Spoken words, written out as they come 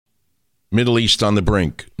Middle East on the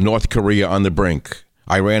brink. North Korea on the brink.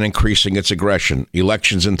 Iran increasing its aggression,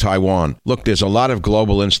 elections in Taiwan. Look, there's a lot of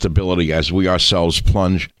global instability as we ourselves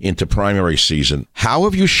plunge into primary season. How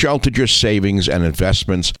have you sheltered your savings and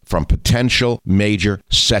investments from potential major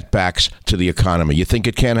setbacks to the economy? You think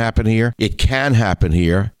it can't happen here? It can happen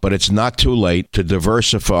here, but it's not too late to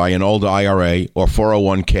diversify an old IRA or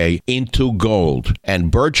 401k into gold.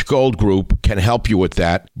 And Birch Gold Group can help you with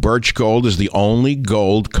that. Birch Gold is the only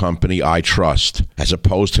gold company I trust. As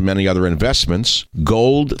opposed to many other investments, gold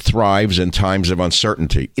thrives in times of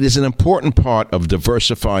uncertainty. It is an important part of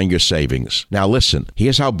diversifying your savings. Now listen,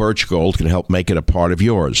 here's how Birch Gold can help make it a part of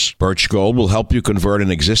yours. Birch Gold will help you convert an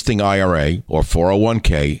existing IRA or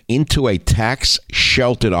 401k into a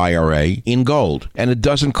tax-sheltered IRA in gold. And it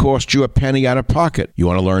doesn't cost you a penny out of pocket. You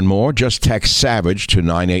want to learn more? Just text SAVAGE to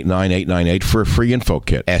 989-898 for a free info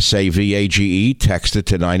kit. SAVAGE, text it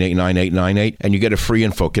to 989-898 and you get a free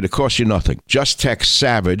info kit. It costs you nothing. Just text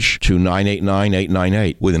SAVAGE to 989-898.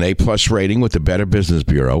 With an A-plus rating with the Better Business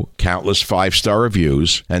Bureau, countless 5-star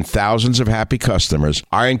reviews, and thousands of happy customers,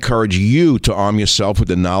 I encourage you to arm yourself with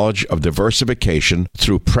the knowledge of diversification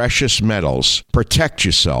through precious metals. Protect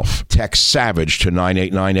yourself. Text SAVAGE to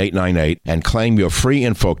 989-898 and claim your free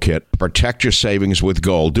info kit. Protect your savings with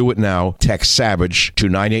gold. Do it now. Text SAVAGE to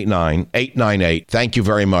 989-898. Thank you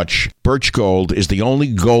very much. Birch Gold is the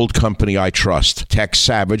only gold company I trust. Text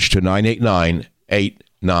SAVAGE to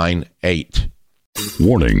 989-898.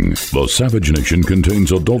 Warning, the Savage Nation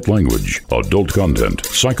contains adult language, adult content,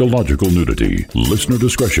 psychological nudity. Listener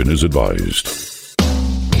discretion is advised.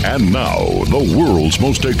 And now, the world's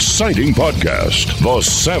most exciting podcast, The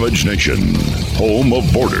Savage Nation, home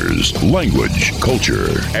of borders, language,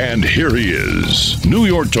 culture. And here he is, New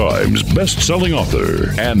York Times best-selling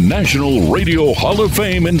author and National Radio Hall of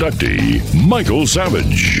Fame inductee, Michael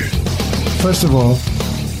Savage. First of all,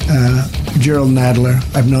 Gerald Nadler,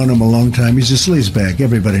 I've known him a long time. He's a sleazebag.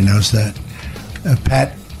 Everybody knows that.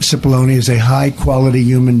 Pat Cipollone is a high-quality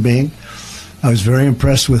human being. I was very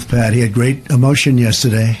impressed with Pat. He had great emotion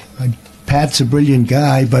yesterday. Pat's a brilliant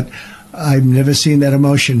guy, but I've never seen that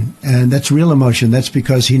emotion. And that's real emotion. That's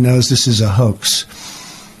because he knows this is a hoax.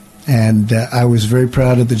 And I was very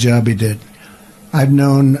proud of the job he did. I've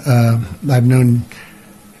known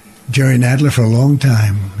Jerry Nadler for a long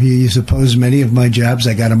time. He's opposed many of my jobs.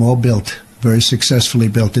 I got them all built, very successfully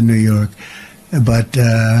built in New York. But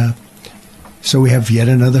so we have yet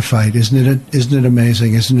another fight. Isn't it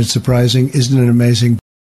amazing? Isn't it surprising? Isn't it amazing?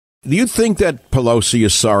 Do you think that Pelosi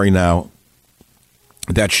is sorry now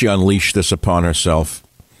that she unleashed this upon herself?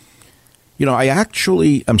 You know, I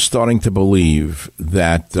actually am starting to believe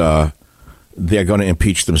that they're going to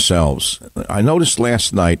impeach themselves. I noticed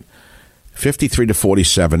last night,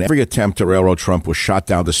 53-47, every attempt to railroad Trump was shot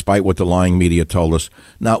down despite what the lying media told us.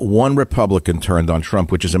 Not one Republican turned on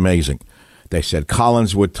Trump, which is amazing. They said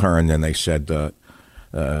Collins would turn, and they said the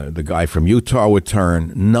guy from Utah would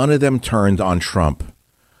turn. None of them turned on Trump.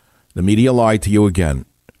 The media lied to you again.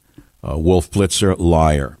 Wolf Blitzer,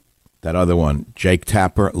 liar. That other one, Jake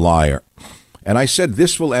Tapper, liar. And I said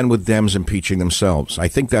this will end with Dems impeaching themselves. I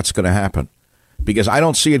think that's going to happen because I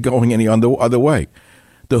don't see it going any other way.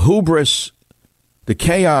 The hubris, the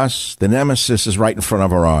chaos, the nemesis is right in front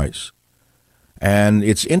of our eyes. And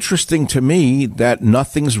it's interesting to me that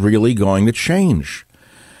nothing's really going to change.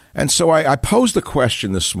 And so I posed the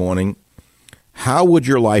question this morning, how would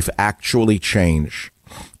your life actually change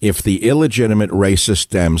if the illegitimate racist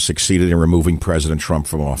Dems succeeded in removing President Trump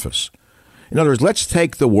from office? In other words, let's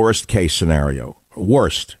take the worst case scenario,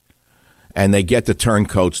 worst, and they get the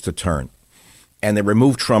turncoats to turn, and they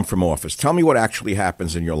remove Trump from office. Tell me what actually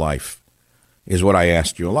happens in your life, is what I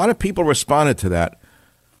asked you. A lot of people responded to that,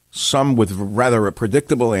 some with rather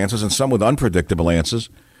predictable answers and some with unpredictable answers.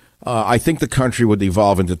 I think the country would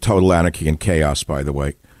evolve into total anarchy and chaos, by the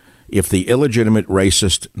way, if the illegitimate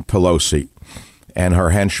racist Pelosi and her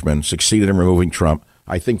henchmen succeeded in removing Trump.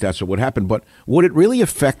 I think that's what would happen. But would it really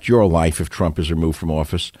affect your life if Trump is removed from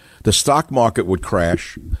office? The stock market would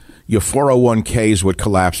crash. Your 401ks would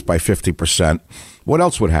collapse by 50%. What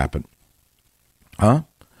else would happen? Huh?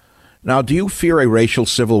 Now, do you fear a racial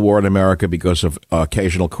civil war in America because of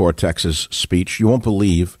occasional Cortex's speech? You won't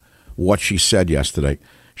believe what she said yesterday.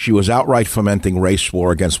 She was outright fomenting race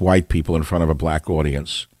war against white people in front of a black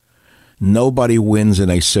audience. Nobody wins in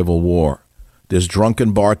a civil war. This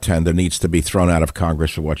drunken bartender needs to be thrown out of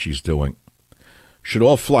Congress for what she's doing. Should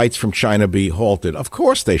all flights from China be halted? Of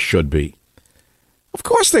course they should be. Of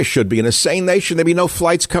course they should be. In a sane nation, there'd be no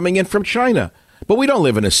flights coming in from China. But we don't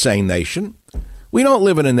live in a sane nation. We don't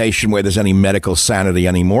live in a nation where there's any medical sanity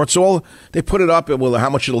anymore. It's all, they put it up at, well, how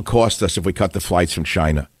much it'll cost us if we cut the flights from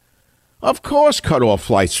China. Of course, cut off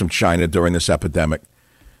flights from China during this epidemic.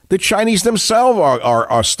 The Chinese themselves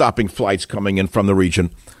are stopping flights coming in from the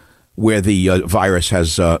region where the virus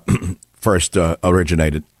has first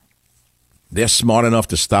originated. They're smart enough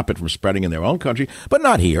to stop it from spreading in their own country, but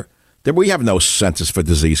not here. We have no Centers for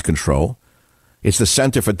Disease Control. It's the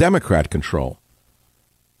Center for Democrat Control.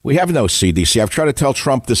 We have no CDC. I've tried to tell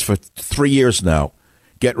Trump this for 3 years now.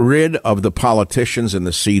 Get rid of the politicians and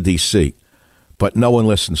the CDC. But no one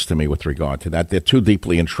listens to me with regard to that. They're too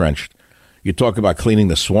deeply entrenched. You talk about cleaning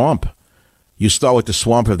the swamp. You start with the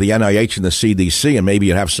swamp of the NIH and the CDC, and maybe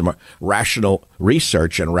you have some rational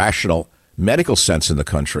research and rational medical sense in the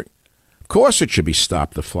country. Of course it should be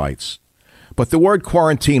stopped, the flights. But the word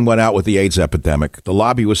quarantine went out with the AIDS epidemic. The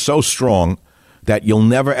lobby was so strong that you'll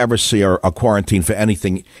never, ever see a quarantine for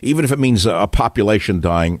anything, even if it means a population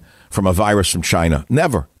dying from a virus from China.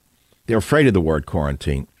 Never. They're afraid of the word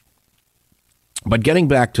quarantine. But getting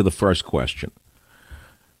back to the first question,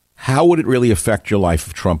 how would it really affect your life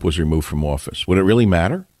if Trump was removed from office? Would it really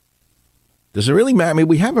matter? Does it really matter? I mean,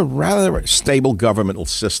 we have a rather stable governmental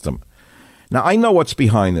system. Now, I know what's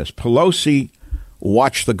behind this. Pelosi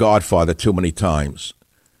watched The Godfather too many times,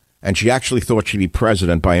 and she actually thought she'd be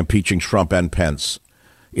president by impeaching Trump and Pence.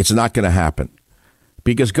 It's not going to happen.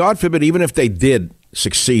 Because, God forbid, even if they did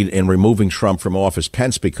succeed in removing Trump from office,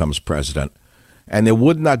 Pence becomes president, and there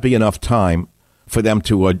would not be enough time for them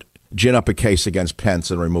to gin up a case against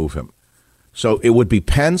Pence and remove him. So it would be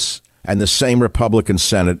Pence and the same Republican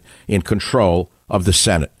Senate in control of the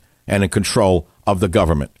Senate and in control of the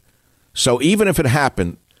government. So even if it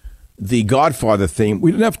happened, the Godfather theme,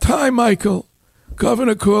 we didn't have time, Michael.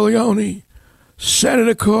 Governor Corleone,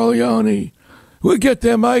 Senator Corleone, we'll get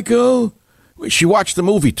there, Michael. She watched the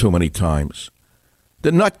movie too many times.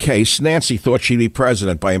 The nutcase, Nancy, thought she'd be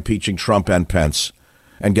president by impeaching Trump and Pence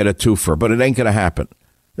and get a twofer, but it ain't going to happen.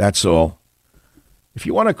 That's all. If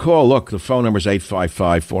you want to call, look, the phone number is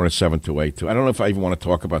 855-407-282. I don't know if I even want to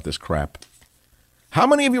talk about this crap. How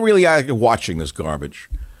many of you really are watching this garbage?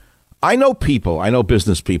 I know people, I know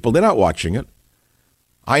business people, they're not watching it.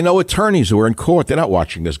 I know attorneys who are in court, they're not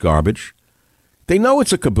watching this garbage. They know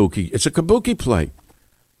it's a kabuki play.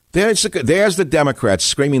 There's the Democrats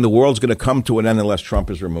screaming the world's going to come to an end unless Trump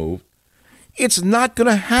is removed. It's not going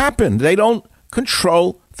to happen. They don't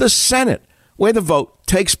control the Senate, where the vote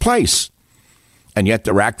takes place. And yet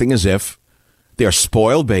they're acting as if they're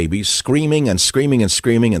spoiled babies, screaming and screaming and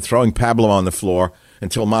screaming and throwing pablum on the floor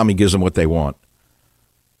until mommy gives them what they want.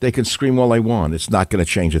 They can scream all they want. It's not going to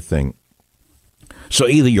change a thing. So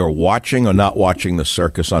either you're watching or not watching the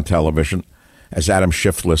circus on television as Adam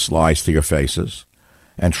Schiff lies to your faces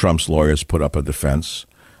and Trump's lawyers put up a defense.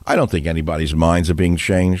 I don't think anybody's minds are being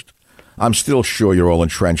changed. I'm still sure you're all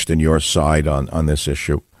entrenched in your side on this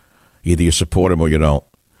issue. Either you support him or you don't.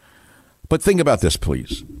 But think about this,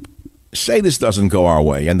 please. Say this doesn't go our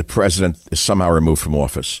way and the president is somehow removed from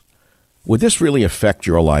office. Would this really affect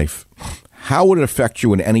your life? How would it affect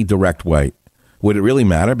you in any direct way? Would it really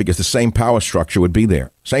matter? Because the same power structure would be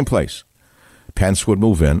there. Same place. Pence would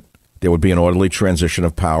move in. There would be an orderly transition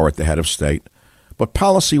of power at the head of state. But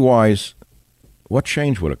policy-wise, what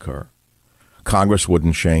change would occur? Congress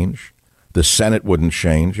wouldn't change. The Senate wouldn't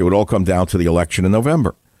change. It would all come down to the election in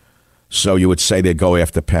November. So you would say they'd go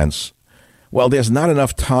after Pence. Well, there's not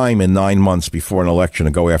enough time in 9 months before an election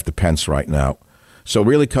to go after Pence right now. So it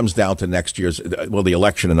really comes down to next year's, the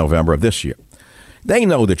election in November of this year. They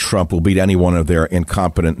know that Trump will beat any one of their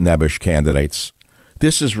incompetent, nebbish candidates.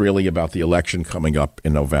 This is really about the election coming up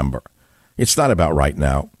in November. It's not about right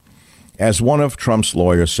now. As one of Trump's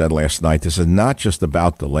lawyers said last night, this is not just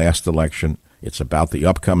about the last election. It's about the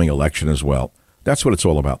upcoming election as well. That's what it's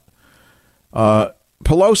all about.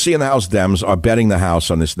 Pelosi and the House Dems are betting the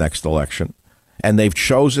House on this next election, and they've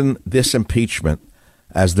chosen this impeachment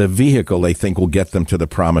as the vehicle they think will get them to the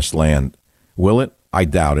promised land. Will it? I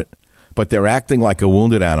doubt it. But they're acting like a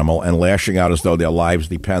wounded animal and lashing out as though their lives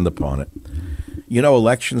depend upon it. You know,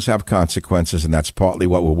 elections have consequences, and that's partly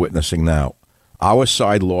what we're witnessing now. Our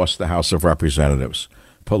side lost the House of Representatives.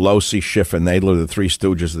 Pelosi, Schiff, and Nadler, the three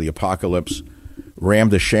stooges of the apocalypse,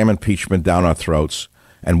 rammed a sham impeachment down our throats,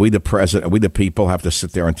 and we, the president, we, the people, have to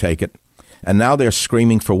sit there and take it. And now they're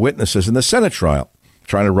screaming for witnesses in the Senate trial,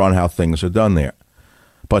 trying to run how things are done there.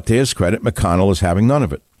 But to his credit, McConnell is having none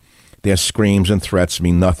of it. Their screams and threats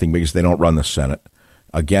mean nothing because they don't run the Senate.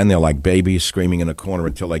 Again, they're like babies screaming in a corner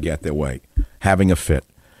until they get their way, having a fit.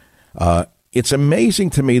 It's amazing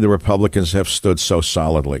to me the Republicans have stood so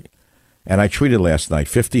solidly. And I tweeted last night,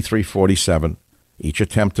 53-47, each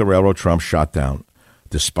attempt to railroad Trump shot down.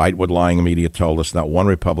 Despite what lying media told us, not one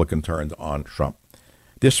Republican turned on Trump.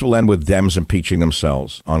 This will end with Dems impeaching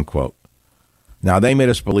themselves, unquote. Now, they made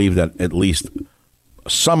us believe that at least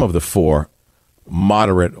some of the four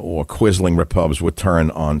moderate or quisling Repubs would turn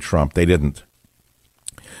on Trump. They didn't.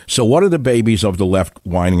 So what are the babies of the left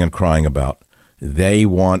whining and crying about? They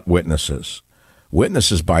want witnesses.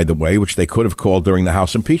 Witnesses, by the way, which they could have called during the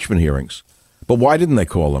House impeachment hearings. But why didn't they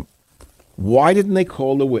call them? Why didn't they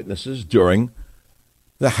call the witnesses during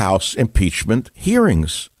the House impeachment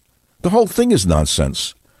hearings? The whole thing is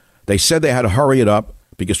nonsense. They said they had to hurry it up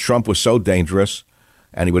because Trump was so dangerous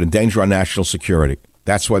and he would endanger our national security.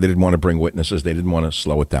 That's why they didn't want to bring witnesses. They didn't want to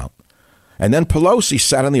slow it down. And then Pelosi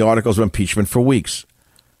sat on the articles of impeachment for weeks,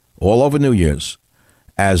 all over New Year's,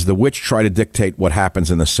 as the witch tried to dictate what happens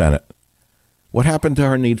in the Senate. What happened to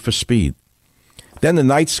her need for speed? Then the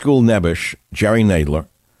night school nebbish, Jerry Nadler,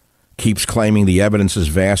 keeps claiming the evidence is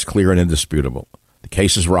vast, clear, and indisputable. The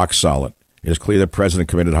case is rock solid. It is clear the president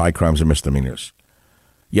committed high crimes and misdemeanors.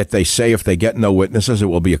 Yet they say if they get no witnesses, it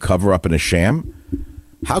will be a cover-up and a sham.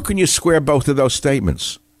 How can you square both of those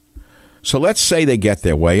statements? So let's say they get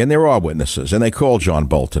their way, and there are witnesses, and they call John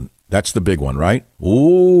Bolton. That's the big one, right?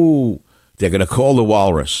 Ooh, they're going to call the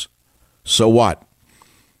walrus. So what?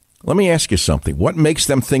 Let me ask you something. What makes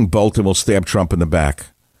them think Bolton will stab Trump in the back?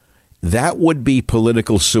 That would be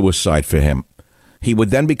political suicide for him. He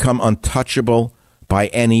would then become untouchable by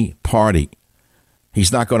any party.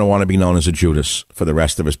 He's not going to want to be known as a Judas for the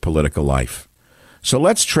rest of his political life. So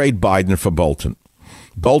let's trade Biden for Bolton.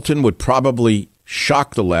 Bolton would probably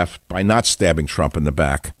shock the left by not stabbing Trump in the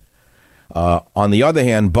back. On the other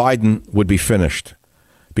hand, Biden would be finished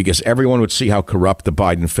because everyone would see how corrupt the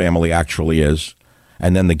Biden family actually is.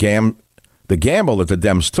 And then the gamble that the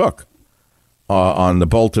Dems took on the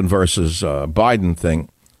Bolton versus Biden thing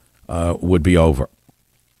would be over.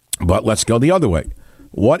 But let's go the other way.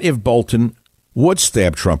 What if Bolton would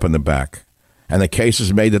stab Trump in the back and the case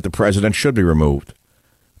is made that the president should be removed?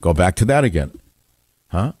 Go back to that again.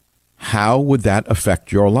 Huh? How would that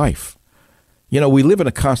affect your life? You know, we live in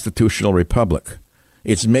a constitutional republic.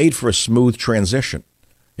 It's made for a smooth transition.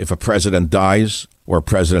 If a president dies or a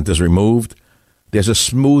president is removed, there's a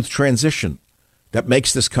smooth transition that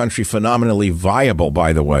makes this country phenomenally viable,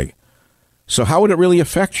 by the way. So how would it really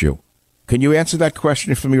affect you? Can you answer that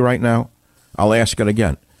question for me right now? I'll ask it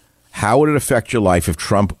again. How would it affect your life if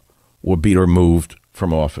Trump would be removed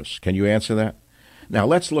from office? Can you answer that? Now,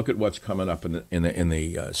 let's look at what's coming up in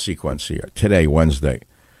the sequence here. Today, Wednesday,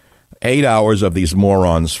 8 hours of these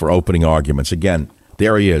morons for opening arguments. Again,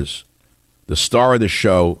 there he is, the star of the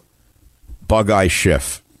show, Bug-Eye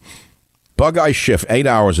Schiff. Bug-Eye Schiff, 8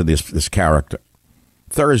 hours of this character.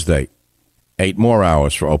 Thursday, 8 more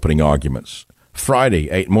hours for opening arguments. Friday,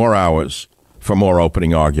 8 more hours for more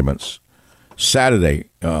opening arguments. Saturday,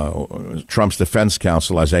 Trump's defense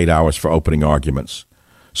counsel has 8 hours for opening arguments.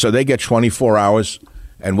 So they get 24 hours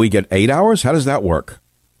and we get 8 hours? How does that work?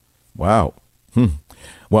 Wow.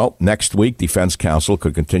 Well, next week, defense counsel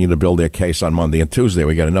could continue to build their case on Monday and Tuesday.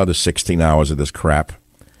 We get another 16 hours of this crap.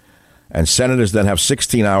 And senators then have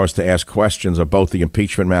 16 hours to ask questions of both the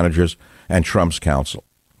impeachment managers and Trump's counsel.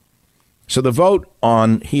 So the vote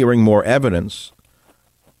on hearing more evidence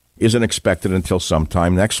isn't expected until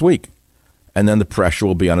sometime next week. And then the pressure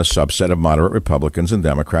will be on a subset of moderate Republicans and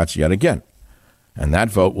Democrats yet again. And that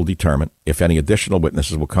vote will determine if any additional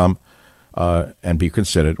witnesses will come and be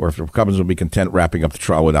considered, or if the Republicans will be content wrapping up the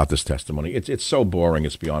trial without this testimony. It's so boring,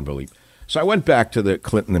 it's beyond belief. So I went back to the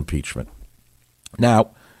Clinton impeachment.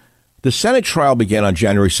 Now, the Senate trial began on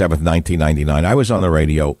January 7th, 1999. I was on the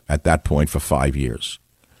radio at that point for 5 years.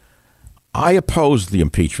 I opposed the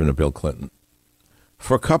impeachment of Bill Clinton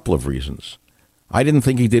for a couple of reasons. I didn't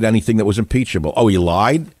think he did anything that was impeachable. Oh, he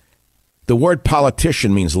lied? The word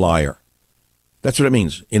politician means liar. That's what it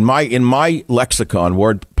means. In my lexicon,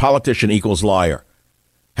 word politician equals liar.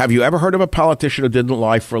 Have you ever heard of a politician who didn't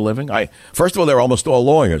lie for a living? First of all, they're almost all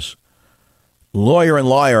lawyers. Lawyer and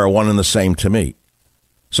liar are one and the same to me.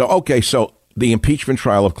 So the impeachment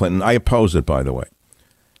trial of Clinton, I opposed it, by the way.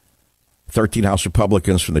 13 House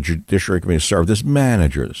Republicans from the Judiciary Committee served as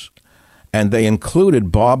managers. And they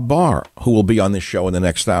included Bob Barr, who will be on this show in the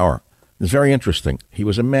next hour. It's very interesting. He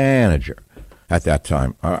was a manager at that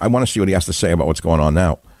time. I want to see what he has to say about what's going on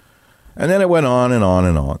now. And then it went on and on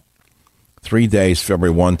and on. 3 days,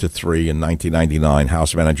 February 1 to 3 in 1999,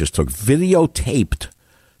 House managers took videotaped.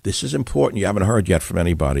 This is important. You haven't heard yet from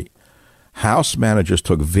anybody. House managers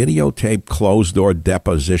took videotaped closed-door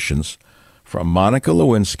depositions from Monica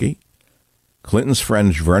Lewinsky, Clinton's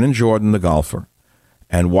friend Vernon Jordan, the golfer,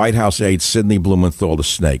 and White House aide Sidney Blumenthal, the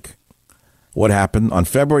snake. What happened? On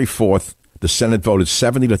February 4th, the Senate voted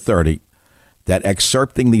 70-30 that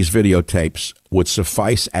excerpting these videotapes would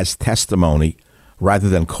suffice as testimony rather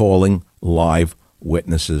than calling live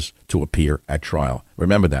witnesses to appear at trial.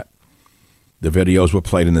 Remember that. The videos were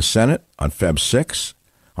played in the Senate on Feb 6,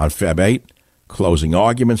 on Feb 8. Closing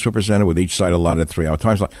arguments were presented with each side allotted 3-hour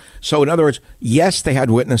time slot. So in other words, yes, they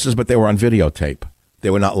had witnesses, but they were on videotape. They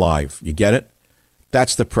were not live. You get it?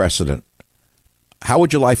 That's the precedent. How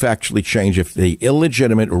would your life actually change if the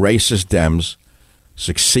illegitimate racist Dems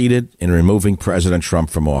succeeded in removing President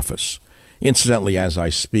Trump from office? Incidentally, as I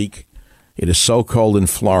speak, it is so cold in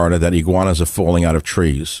Florida that iguanas are falling out of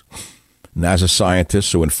trees. NASA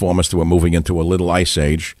scientists who inform us that we're moving into a little ice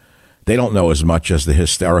age, they don't know as much as the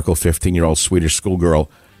hysterical 15-year-old Swedish schoolgirl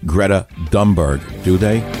Greta Thunberg, do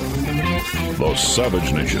they? The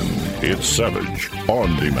Savage Nation. It's Savage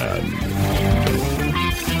on Demand.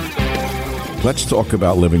 Let's talk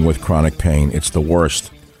about living with chronic pain. It's the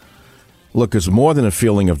worst. Look, it's more than a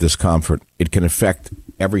feeling of discomfort. It can affect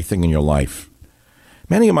everything in your life.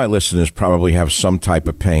 Many of my listeners probably have some type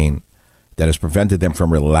of pain that has prevented them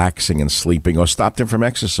from relaxing and sleeping or stopped them from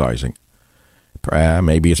exercising.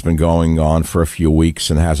 Maybe it's been going on for a few weeks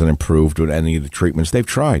and hasn't improved with any of the treatments they've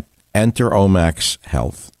tried. Enter Omax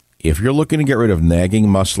Health. If you're looking to get rid of nagging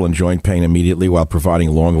muscle and joint pain immediately while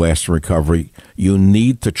providing long-lasting recovery, you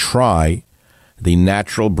need to try the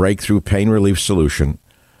natural breakthrough pain relief solution,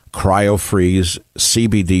 CryoFreeze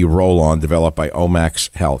CBD Roll-On, developed by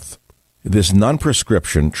Omax Health. This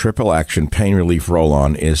non-prescription triple-action pain relief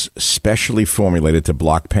roll-on is specially formulated to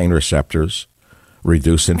block pain receptors,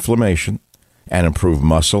 reduce inflammation, and improve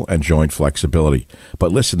muscle and joint flexibility.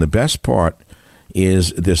 But listen, the best part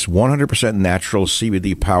is this 100% natural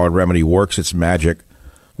CBD-powered remedy works its magic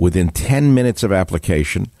within 10 minutes of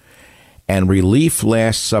application, and relief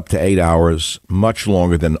lasts up to 8 hours, much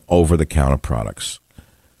longer than over-the-counter products.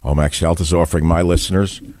 Omax Health is offering my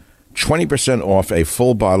listeners 20% off a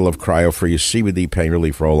full bottle of CryoFreeze CBD Pain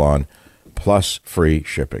Relief Roll-On, plus free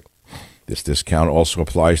shipping. This discount also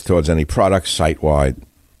applies towards any product site-wide.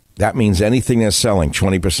 That means anything they're selling,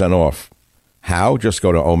 20% off. How? Just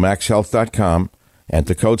go to omaxhealth.com,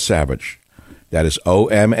 enter code SAVAGE. That is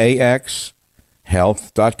OMAX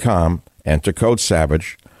health.com, enter code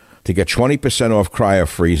SAVAGE to get 20% off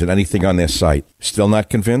CryoFreeze and anything on their site. Still not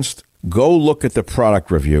convinced? Go look at the product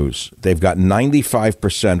reviews. They've got 95%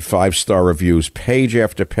 5-star reviews, page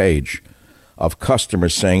after page, of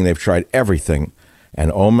customers saying they've tried everything,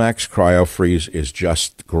 and Omax CryoFreeze is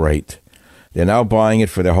just great. They're now buying it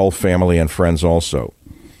for their whole family and friends also.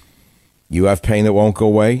 You have pain that won't go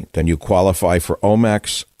away? Then you qualify for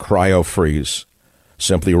Omax CryoFreeze.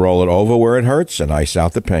 Simply roll it over where it hurts and ice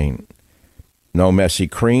out the pain. No messy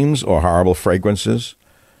creams or horrible fragrances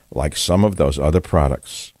like some of those other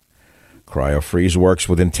products. CryoFreeze works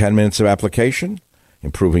within 10 minutes of application,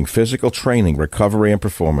 improving physical training, recovery, and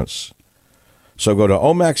performance. So go to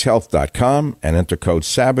omaxhealth.com and enter code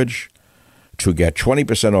SAVAGE to get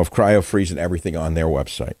 20% off CryoFreeze and everything on their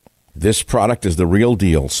website. This product is the real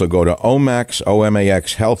deal, so go to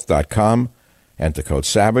omaxhealth.com, enter code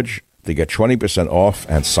SAVAGE to get 20% off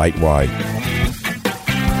and site-wide.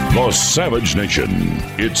 The Savage Nation.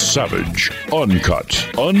 It's savage, uncut,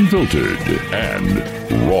 unfiltered, and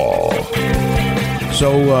raw.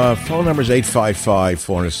 So phone number is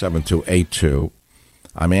 855-407-282.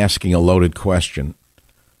 I'm asking a loaded question,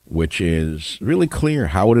 which is really clear.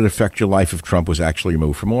 How would it affect your life if Trump was actually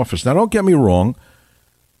removed from office? Now, don't get me wrong.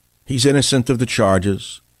 He's innocent of the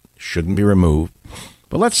charges, shouldn't be removed.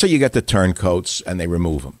 But let's say you get the turncoats and they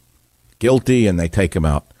remove him. Guilty and they take him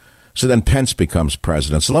out. So then Pence becomes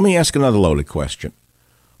president. So let me ask another loaded question.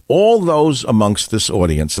 All those amongst this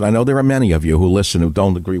audience, and I know there are many of you who listen who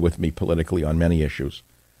don't agree with me politically on many issues,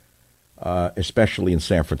 especially in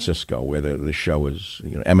San Francisco, where the show is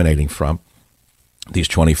emanating from, these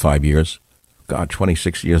 25 years. God,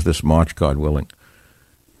 26 years this March, God willing.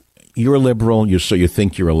 You're a liberal, so you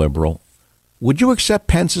think you're a liberal. Would you accept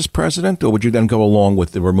Pence as president, or would you then go along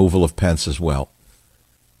with the removal of Pence as well?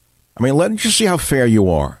 I mean, let's just see how fair you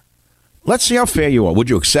are. Let's see how fair you are.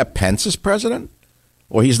 Would you accept Pence as president?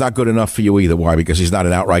 Or he's not good enough for you either. Why? Because he's not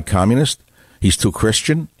an outright communist? He's too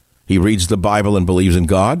Christian? He reads the Bible and believes in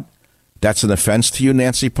God? That's an offense to you,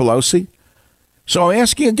 Nancy Pelosi? So I'm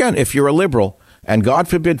asking again, if you're a liberal, and God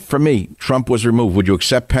forbid for me, Trump was removed, would you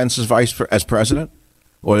accept Pence as president?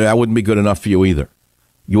 Or that wouldn't be good enough for you either?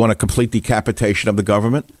 You want a complete decapitation of the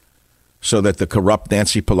government so that the corrupt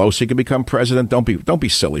Nancy Pelosi can become president? Don't be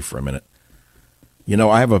silly for a minute.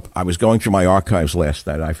 I was going through my archives last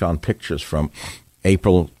night. I found pictures from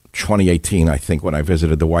April 2018, I think, when I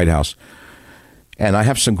visited the White House. And I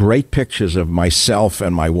have some great pictures of myself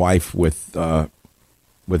and my wife with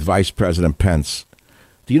Vice President Pence.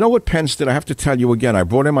 Do you know what Pence did? I have to tell you again. I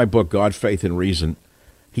brought in my book, God, Faith, and Reason.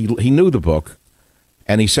 He knew the book,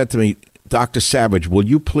 and he said to me, Dr. Savage, will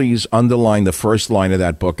you please underline the first line of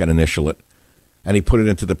that book and initial it? And he put it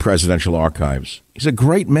into the presidential archives. He's a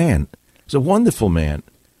great man. He's a wonderful man.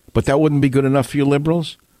 But that wouldn't be good enough for you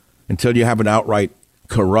liberals until you have an outright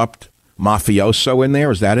corrupt mafioso in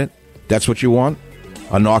there? Is that it? That's what you want?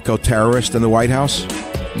 A narco-terrorist in the White House?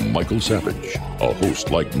 Michael Savage, a host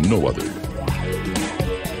like no other.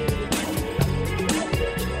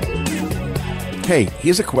 Hey,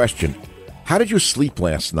 here's a question. How did you sleep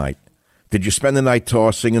last night? Did you spend the night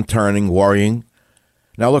tossing and turning, worrying?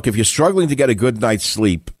 Now, look, if you're struggling to get a good night's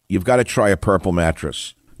sleep, you've got to try a Purple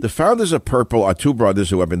mattress. The founders of Purple are two brothers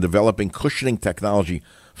who have been developing cushioning technology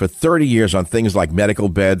for 30 years on things like medical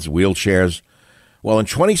beds, wheelchairs. Well, in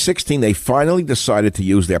 2016, they finally decided to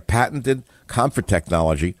use their patented comfort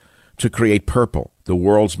technology to create Purple, the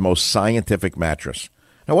world's most scientific mattress.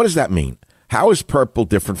 Now, what does that mean? How is Purple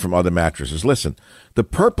different from other mattresses? Listen, the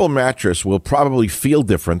Purple mattress will probably feel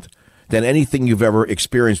different than anything you've ever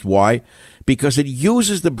experienced. Why? Because it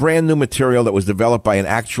uses the brand new material that was developed by an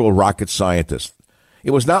actual rocket scientist.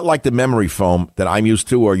 It was not like the memory foam that I'm used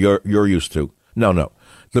to or you're used to. No.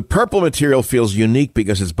 The Purple material feels unique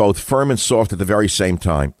because it's both firm and soft at the very same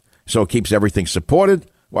time. So it keeps everything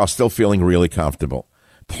supported while still feeling really comfortable.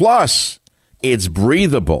 Plus, it's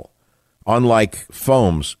breathable. Unlike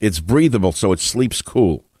foams, it's breathable, so it sleeps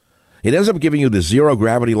cool. It ends up giving you the zero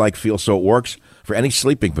gravity-like feel, so it works for any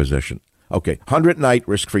sleeping position. Okay, 100-night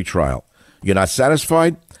risk-free trial. You're not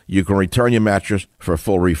satisfied? You can return your mattress for a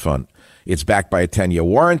full refund. It's backed by a 10-year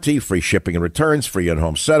warranty, free shipping and returns, free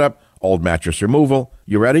in-home setup, old mattress removal.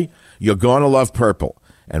 You ready? You're going to love Purple.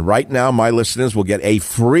 And right now, my listeners will get a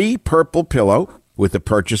free Purple pillow with the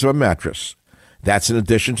purchase of a mattress. That's in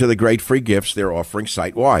addition to the great free gifts they're offering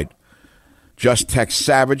site-wide. Just text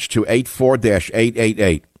SAVAGE to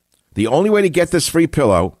 84-888. The only way to get this free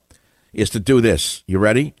pillow is to do this. You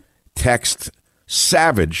ready? Text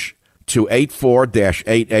SAVAGE to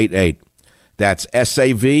 84-888. That's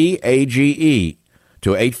SAVAGE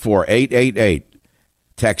to 84888.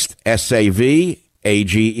 Text SAVAGE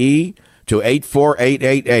to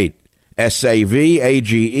 84888.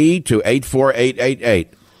 SAVAGE to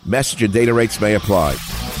 84888. Message and data rates may apply.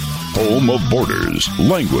 Home of borders,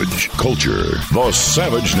 language, culture, the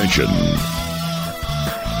Savage Nation.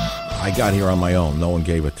 I got here on my own. No one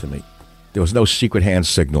gave it to me. There was no secret hand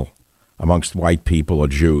signal amongst white people or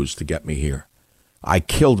Jews to get me here. I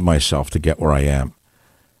killed myself to get where I am.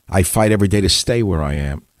 I fight every day to stay where I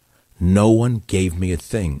am. No one gave me a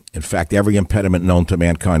thing. In fact, every impediment known to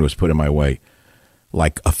mankind was put in my way,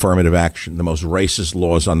 like affirmative action, the most racist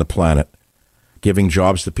laws on the planet, giving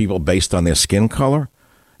jobs to people based on their skin color.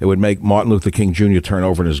 It would make Martin Luther King Jr. turn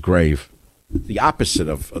over in his grave. The opposite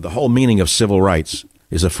of the whole meaning of civil rights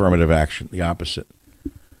is affirmative action, the opposite.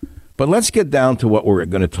 But let's get down to what we're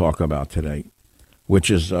going to talk about today, which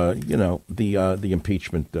is, the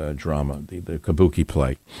impeachment drama, the kabuki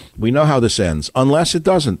play. We know how this ends, unless it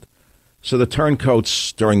doesn't. So the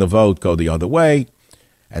turncoats during the vote go the other way,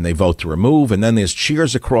 and they vote to remove, and then there's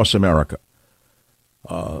cheers across America.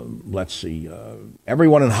 Let's see.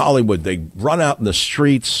 Everyone in Hollywood, they run out in the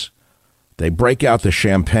streets. They break out the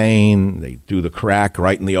champagne. They do the crack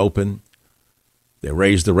right in the open. They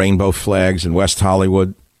raise the rainbow flags in West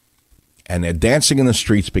Hollywood. And they're dancing in the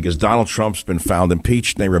streets because Donald Trump's been found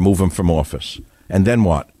impeached, and they remove him from office. And then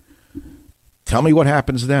what? Tell me what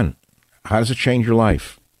happens then. How does it change your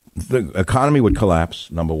life? The economy would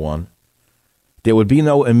collapse, number one. There would be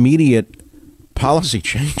no immediate policy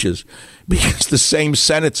changes because the same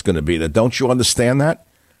Senate's going to be there. Don't you understand that?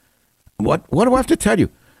 What do I have to tell you?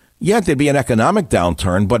 Yeah, there'd be an economic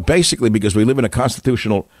downturn, but basically because we live in a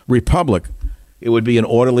constitutional republic, it would be an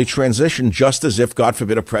orderly transition, just as if, God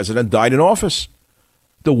forbid, a president died in office.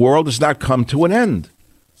 The world has not come to an end.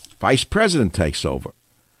 Vice president takes over.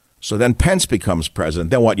 So then Pence becomes president.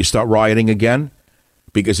 Then what, you start rioting again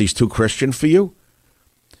because he's too Christian for you?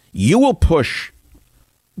 You will push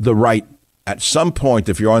the right at some point,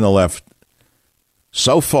 if you're on the left,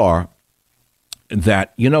 so far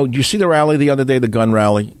that, you see the rally the other day, the gun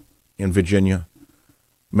rally in Virginia?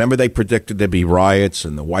 Remember they predicted there'd be riots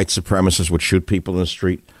and the white supremacists would shoot people in the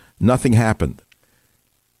street? Nothing happened.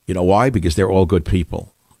 You know why? Because they're all good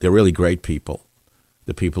people. They're really great people.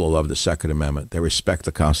 The people who love the Second Amendment. They respect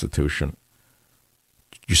the Constitution.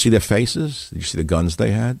 Did you see their faces? Did you see the guns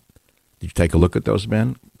they had? Did you take a look at those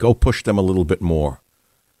men? Go push them a little bit more.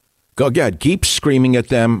 Go ahead. Keep screaming at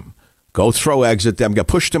them. Go throw eggs at them. Go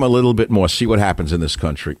push them a little bit more. See what happens in this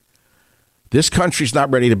country. This country's not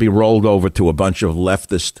ready to be rolled over to a bunch of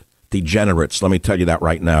leftist degenerates. Let me tell you that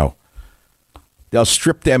right now. They'll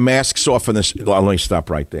strip their masks off in this. Well, let me stop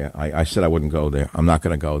right there. I said I wouldn't go there. I'm not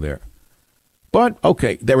going to go there. But,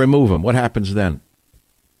 okay, they remove them. What happens then?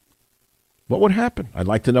 What would happen? I'd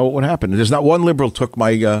like to know what would happen. There's not one liberal took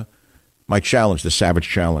my challenge, the Savage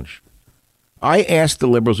Challenge. I asked the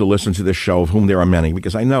liberals who listen to this show, of whom there are many,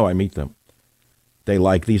 because I know I meet them.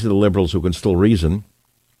 These are the liberals who can still reason,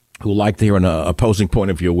 who like to hear an opposing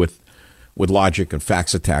point of view with logic and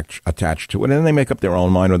facts attached to it, and then they make up their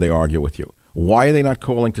own mind or they argue with you. Why are they not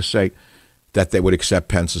calling to say that they would accept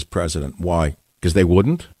Pence as president? Why? Because they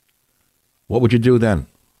wouldn't? What would you do then?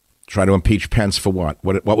 Try to impeach Pence for what?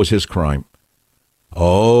 What was his crime?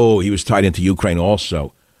 Oh, he was tied into Ukraine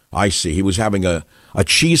also. I see. He was having a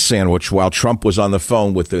cheese sandwich while Trump was on the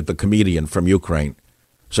phone with the comedian from Ukraine.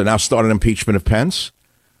 So now start an impeachment of Pence?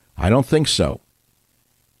 I don't think so.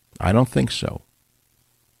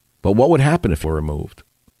 But what would happen if we're removed?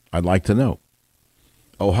 I'd like to know.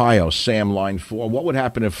 Ohio, Sam, line 4. What would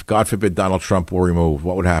happen if, God forbid, Donald Trump were removed?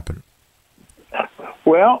 What would happen?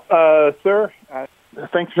 Well, sir,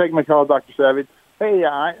 thanks for taking my call, Dr. Savage. Hey,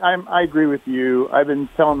 I agree with you. I've been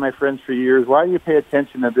telling my friends for years, why do you pay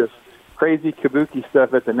attention to this crazy kabuki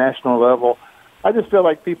stuff at the national level? I just feel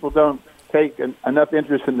like people don't take enough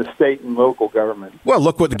interest in the state and local government. Well,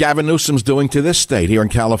 look what Gavin Newsom's doing to this state here in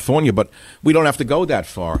California, but we don't have to go that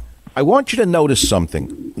far. I want you to notice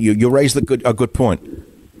something. You raised a good point.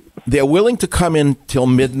 They're willing to come in till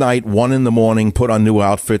midnight, 1 in the morning, put on new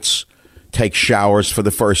outfits, take showers for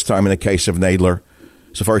the first time in the case of Nadler.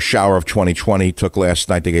 It's the first shower of 2020. Took last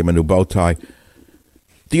night. They gave him a new bow tie.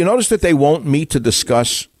 Do you notice that they won't meet to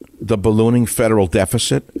discuss the ballooning federal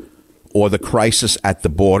deficit or the crisis at the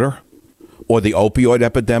border or the opioid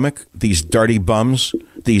epidemic? These dirty bums,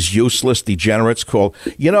 these useless degenerates called,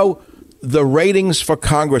 the ratings for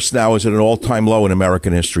Congress now is at an all-time low in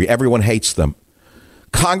American history. Everyone hates them.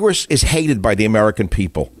 Congress is hated by the American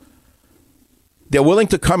people. They're willing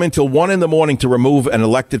to come in till 1 in the morning to remove an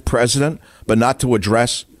elected president, but not to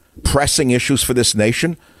address pressing issues for this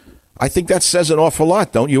nation. I think that says an awful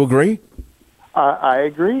lot. Don't you agree? I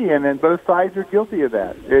agree, and then both sides are guilty of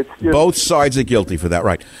that. Both sides are guilty for that,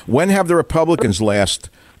 right. When have the Republicans last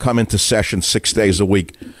come into session 6 days a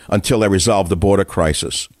week until they resolve the border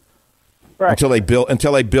crisis? Right.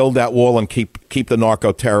 Until they build that wall and keep the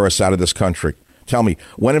narco terrorists out of this country. Tell me,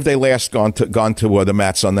 when have they last gone to the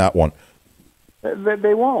mats on that one?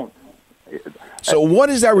 They won't. So what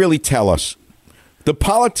does that really tell us? The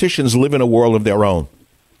politicians live in a world of their own.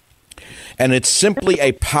 And it's simply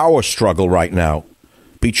a power struggle right now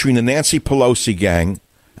between the Nancy Pelosi gang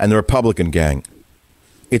and the Republican gang.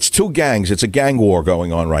 It's two gangs. It's a gang war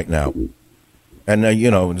going on right now. And,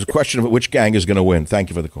 it's a question of which gang is going to win. Thank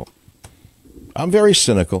you for the call. I'm very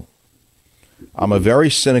cynical. I'm a very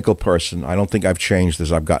cynical person. I don't think I've changed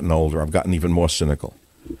as I've gotten older. I've gotten even more cynical.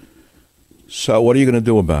 So what are you going to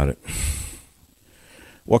do about it?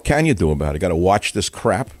 What can you do about it? Got to watch this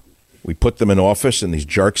crap? We put them in office, and these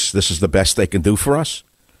jerks, this is the best they can do for us?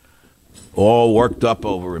 All worked up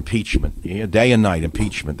over impeachment. Yeah, day and night,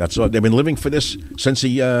 impeachment. That's all. They've been living for this since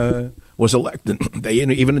he was elected. They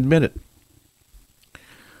even admit it.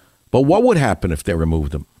 But what would happen if they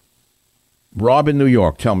removed him? Rob in New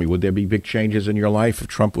York, tell me, would there be big changes in your life if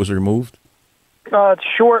Trump was removed?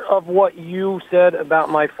 Short of what you said about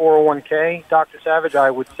my 401k, Dr. Savage,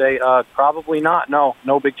 I would say probably not.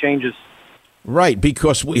 No big changes. Right,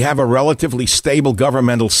 because we have a relatively stable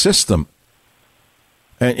governmental system.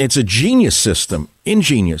 And it's a genius system,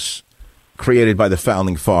 ingenious, created by the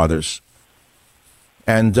founding fathers.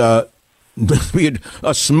 And we had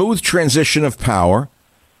a smooth transition of power.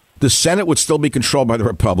 The Senate would still be controlled by the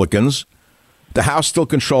Republicans. The House still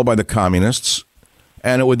controlled by the communists.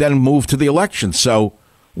 And it would then move to the election. So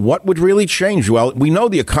what would really change? Well, we know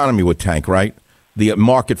the economy would tank, right? The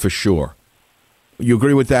market for sure. You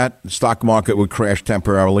agree with that? The stock market would crash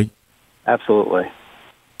temporarily? Absolutely.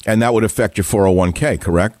 And that would affect your 401k,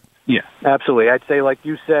 correct? Yeah, absolutely. I'd say, like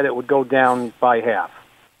you said, it would go down by half.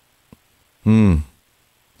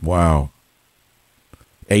 Wow.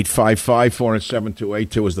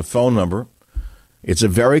 855-407-2882 is the phone number. It's a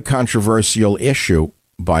very controversial issue,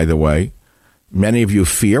 by the way. Many of you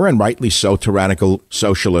fear, and rightly so, tyrannical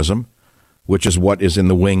socialism, which is what is in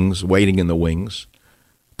the wings, waiting in the wings.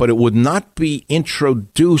 But it would not be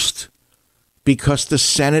introduced because the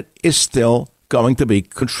Senate is still going to be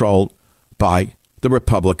controlled by the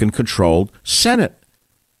Republican-controlled Senate.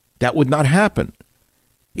 That would not happen.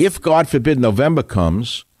 If, God forbid, November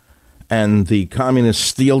comes and the communists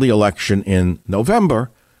steal the election in November,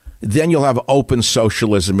 then you'll have open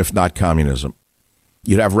socialism, if not communism.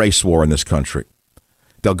 You'd have race war in this country.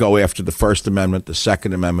 They'll go after the First Amendment, the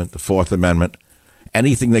Second Amendment, the Fourth Amendment.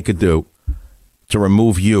 anything they could do to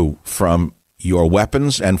remove you from your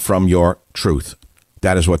weapons and from your truth.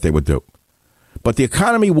 That is what they would do. But the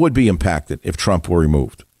economy would be impacted if Trump were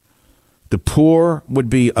removed. The poor would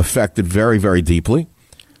be affected very, very deeply.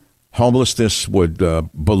 Homelessness would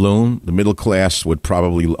balloon. The middle class would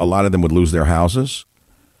probably, a lot of them would lose their houses.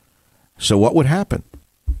 So what would happen?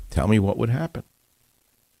 Tell me what would happen.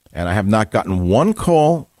 And I have not gotten one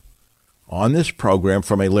call on this program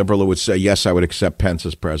from a liberal who would say, yes, I would accept Pence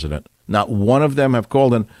as president. Not one of them have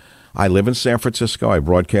called. And I live in San Francisco. I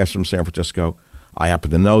broadcast from San Francisco. I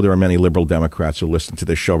happen to know there are many liberal Democrats who listen to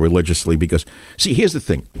this show religiously because, see, here's the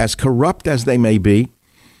thing. As corrupt as they may be,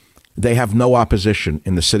 they have no opposition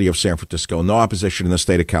in the city of San Francisco, no opposition in the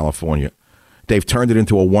state of California. They've turned it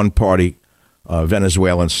into a one-party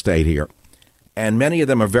Venezuelan state here. And many of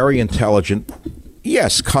them are very intelligent,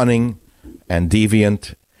 yes, cunning and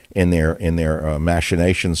deviant in their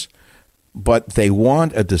machinations, but they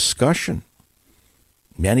want a discussion.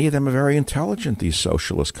 Many of them are very intelligent, these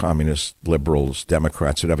socialists, communists, liberals,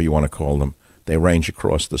 Democrats, whatever you want to call them. They range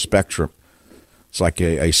across the spectrum. It's like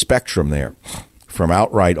a spectrum there, from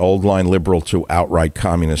outright old-line liberal to outright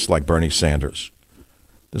communist like Bernie Sanders.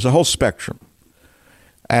 There's a whole spectrum.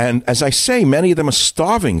 And as I say, many of them are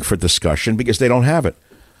starving for discussion because they don't have it.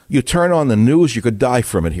 You turn on the news, you could die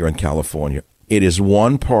from it here in California. It is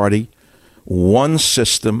one party, one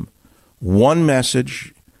system, one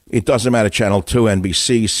message. It doesn't matter, Channel 2,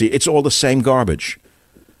 NBC, it's all the same garbage.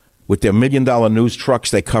 With their $1 million news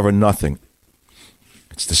trucks, they cover nothing.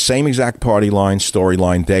 It's the same exact party line,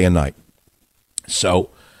 storyline, day and night.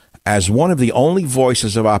 So, as one of the only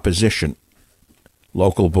voices of opposition,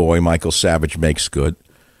 local boy Michael Savage makes good.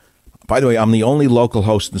 By the way, I'm the only local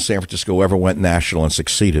host in San Francisco who ever went national and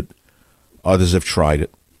succeeded. Others have tried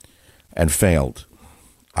it and failed.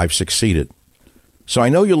 I've succeeded. So I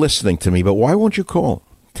know you're listening to me, but why won't you call?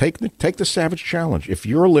 Take the Savage challenge. If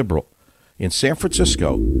you're a liberal in San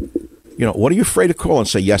Francisco, what are you afraid to call and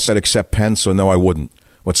say, yes, I'd accept Pence, or no, I wouldn't?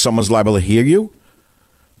 What, someone's liable to hear you?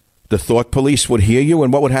 The thought police would hear you,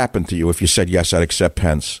 and what would happen to you if you said, yes, I'd accept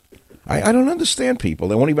Pence? I don't understand people.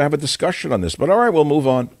 They won't even have a discussion on this. But all right, we'll move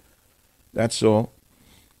on. That's all.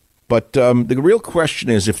 But the real question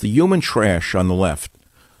is, if the human trash on the left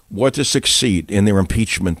were to succeed in their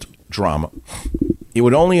impeachment drama, it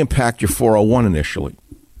would only impact your 401 initially.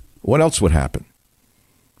 What else would happen?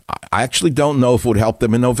 I actually don't know if it would help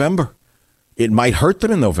them in November. It might hurt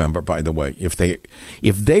them in November, by the way. If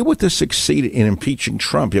they were to succeed in impeaching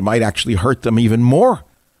Trump, it might actually hurt them even more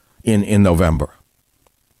in November,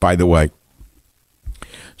 by the way.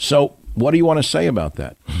 So what do you want to say about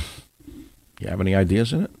that? You have any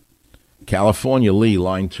ideas in it? California, Lee,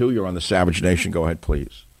 line 2, you're on the Savage Nation. Go ahead,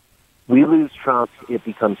 please. We lose Trump, it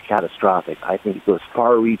becomes catastrophic. I think it goes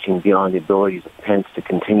far-reaching beyond the abilities of Pence to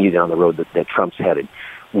continue down the road that Trump's headed.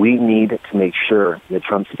 We need to make sure that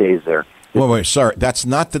Trump stays there. Wait, sir, that's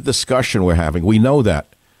not the discussion we're having. We know that.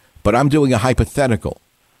 But I'm doing a hypothetical.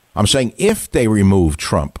 I'm saying if they remove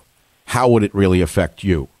Trump, how would it really affect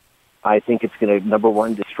you? I think it's going to, number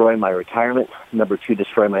one, destroy my retirement. Number two,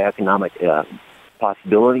 destroy my economic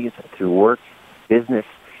possibilities through work, business.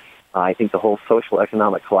 I think the whole social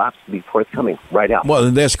economic collapse will be forthcoming right out. Well,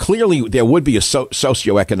 there would be a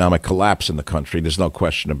socioeconomic collapse in the country. There's no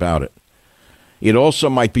question about it. It also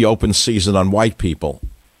might be open season on white people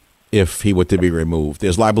if he were to be removed.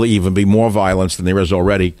 There's liable to even be more violence than there is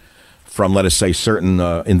already from, let us say, certain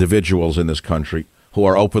individuals in this country who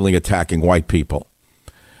are openly attacking white people.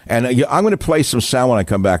 And I'm going to play some sound when I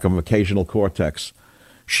come back of Occasional Cortex.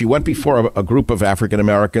 She went before a group of African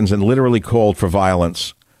Americans and literally called for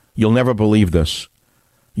violence. You'll never believe this.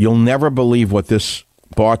 You'll never believe what this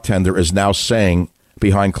bartender is now saying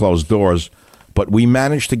behind closed doors. But we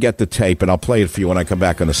managed to get the tape, and I'll play it for you when I come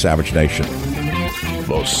back on the Savage Nation.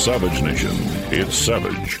 The Savage Nation. It's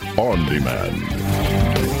Savage on demand.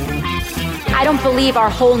 I don't believe our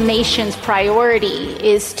whole nation's priority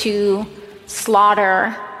is to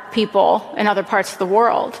slaughter people in other parts of the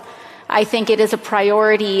world. I think it is a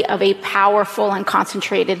priority of a powerful and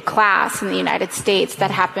concentrated class in the United States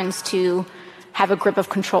that happens to have a grip of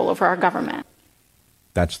control over our government.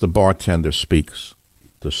 That's the bartender speaks.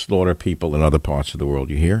 To slaughter people in other parts of the world,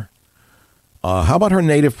 you hear? How about her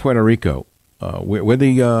native Puerto Rico? Where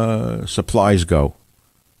the supplies go?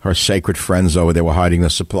 Her sacred friends over there were hiding the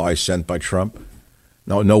supplies sent by Trump.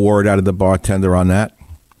 No word out of the bartender on that.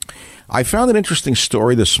 I found an interesting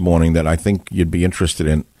story this morning that I think you'd be interested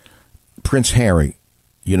in. Prince Harry,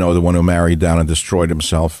 the one who married down and destroyed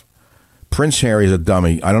himself. Prince Harry is a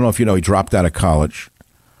dummy. I don't know if you know, he dropped out of college.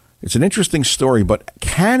 It's an interesting story, but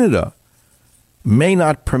Canada may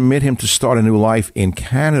not permit him to start a new life in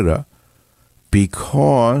Canada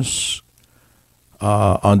because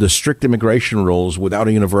under strict immigration rules, without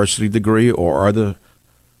a university degree or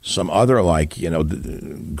some other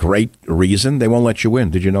great reason, they won't let you in.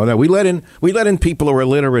 Did you know that? We let in people who are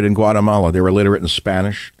illiterate in Guatemala. They're illiterate in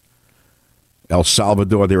Spanish. El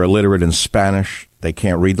Salvador, they're illiterate in Spanish. They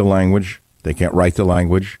can't read the language. They can't write the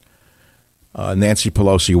language. Nancy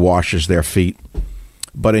Pelosi washes their feet.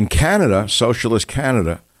 But in Canada, socialist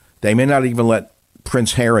Canada, they may not even let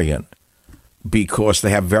Prince Harry in because they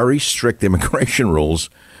have very strict immigration rules,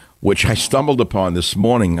 which I stumbled upon this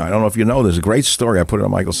morning. I don't know if you know, there's a great story. I put it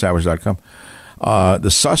on michaelsavage.com. The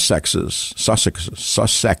Sussexes.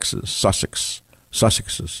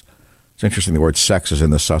 It's interesting, the word sex is in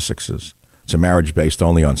the Sussexes. It's a marriage based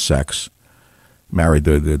only on sex. Married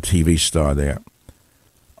the TV star there.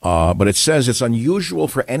 But it says it's unusual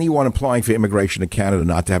for anyone applying for immigration to Canada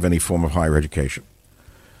not to have any form of higher education.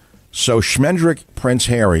 So Schmendrick Prince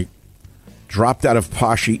Harry dropped out of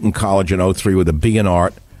posh Eton College in 2003 with a B in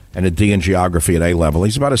art and a D in geography at A-level.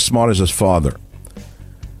 He's about as smart as his father.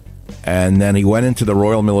 And then he went into the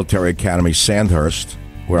Royal Military Academy, Sandhurst,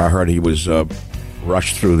 where I heard he was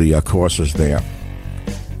rushed through the courses there.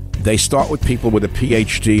 They start with people with a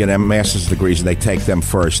PhD and master's degrees, and they take them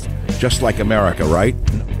first, just like America, right?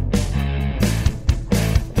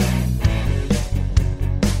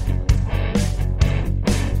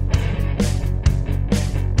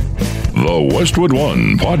 The Westwood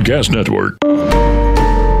One Podcast Network.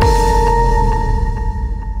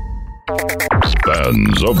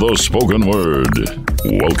 Fans of the spoken word,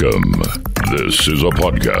 welcome. This is a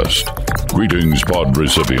podcast. Greetings, pod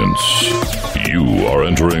recipients. You are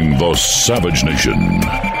entering the Savage Nation.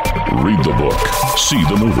 Read the book, see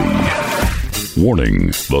the movie. Warning,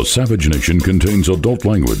 the Savage Nation contains adult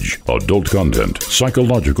language, adult content,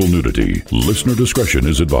 psychological nudity. Listener discretion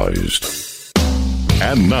is advised.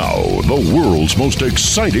 And now, the world's most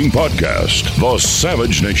exciting podcast, The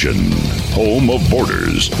Savage Nation, home of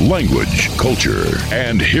borders, language, culture.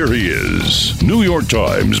 And here he is, New York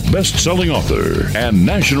Times best-selling author and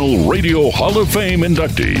National Radio Hall of Fame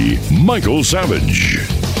inductee, Michael Savage.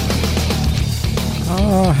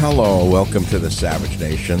 Hello. Welcome to The Savage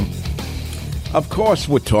Nation. Of course,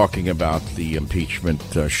 we're talking about the impeachment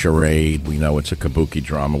charade. We know it's a kabuki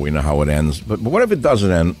drama. We know how it ends. But what if it doesn't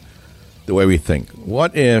end the way we think?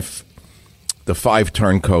 What if the 5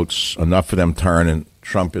 turncoats, enough of them turn, and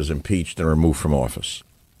Trump is impeached and removed from office?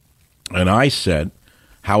 And I said,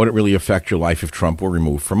 how would it really affect your life if Trump were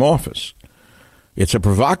removed from office? It's a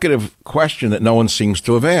provocative question that no one seems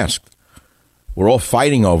to have asked. We're all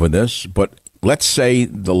fighting over this, but let's say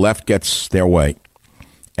the left gets their way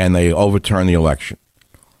and they overturn the election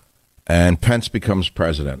and Pence becomes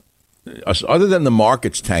president. Other than the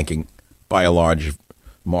markets tanking by a large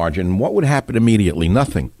margin, what would happen immediately?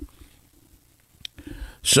 Nothing.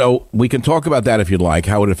 So we can talk about that if you'd like.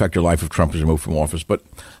 How would it affect your life if Trump is removed from office? But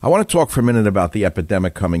I want to talk for a minute about the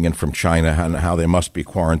epidemic coming in from China and how there must be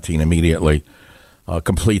quarantine immediately, a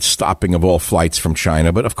complete stopping of all flights from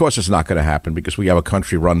China. But of course it's not going to happen because we have a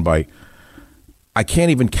country run by, I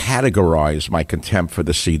can't even categorize my contempt for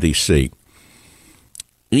the CDC.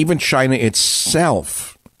 Even China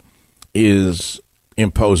itself is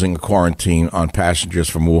imposing a quarantine on passengers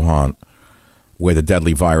from Wuhan, where the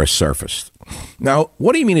deadly virus surfaced. Now,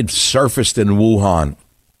 what do you mean it surfaced in Wuhan?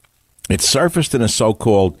 It surfaced in a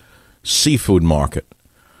so-called seafood market.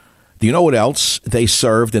 Do you know what else they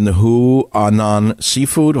served in the Huanan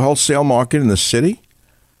seafood wholesale market in the city?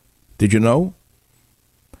 Did you know?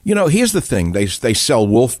 You know, here's the thing. They sell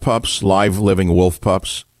wolf pups, live living wolf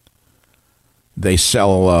pups. They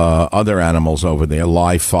sell other animals over there,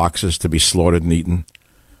 live foxes to be slaughtered and eaten,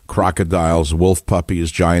 crocodiles, wolf puppies,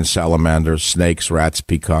 giant salamanders, snakes, rats,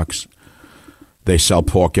 peacocks. They sell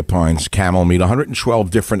porcupines, camel meat, 112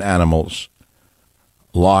 different animals,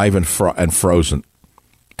 live and frozen,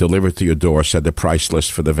 delivered to your door, said the price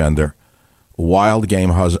list for the vendor. Wild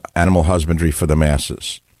game animal husbandry for the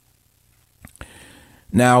masses.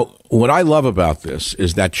 Now, what I love about this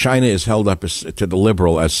is that China is held up to the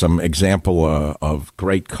liberal as some example of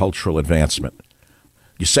great cultural advancement.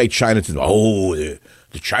 You say China to the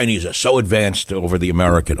Chinese are so advanced over the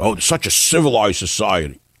American. Oh, it's such a civilized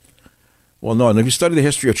society. Well, no, and if you study the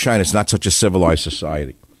history of China, it's not such a civilized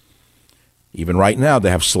society. Even right now, they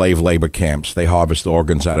have slave labor camps. They harvest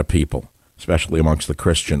organs out of people, especially amongst the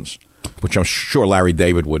Christians, which I'm sure Larry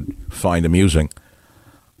David would find amusing.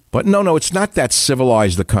 But no, it's not that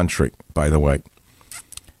civilized a country, by the way.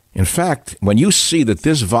 In fact, when you see that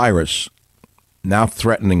this virus now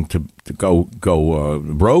threatening to go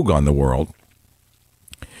rogue on the world,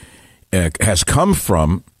 has come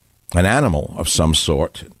from an animal of some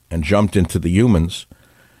sort and jumped into the humans,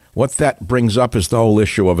 what that brings up is the whole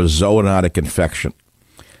issue of a zoonotic infection.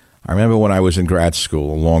 I remember when I was in grad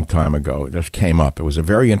school a long time ago, it just came up. It was a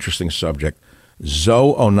very interesting subject,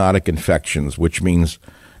 zoonotic infections, which means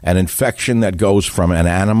an infection that goes from an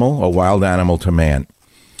animal, a wild animal, to man.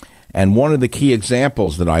 And one of the key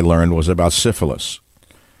examples that I learned was about syphilis.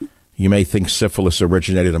 You may think syphilis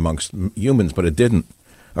originated amongst humans, but it didn't.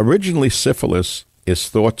 Originally, syphilis is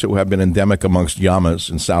thought to have been endemic amongst llamas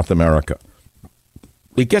in South America.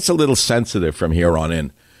 It gets a little sensitive from here on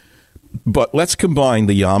in. But let's combine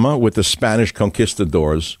the llama with the Spanish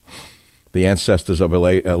conquistadors, the ancestors of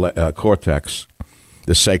Cortex,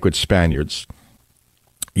 the sacred Spaniards.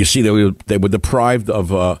 You see, they were deprived of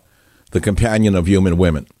the companion of human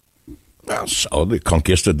women. Well, so the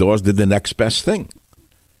conquistadors did the next best thing.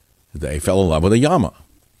 They fell in love with a llama.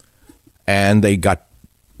 And they got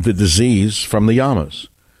the disease from the llamas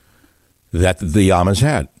that the llamas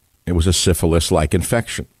had. It was a syphilis-like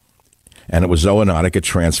infection. And it was zoonotic. It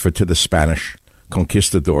transferred to the Spanish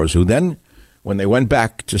conquistadors, who then, when they went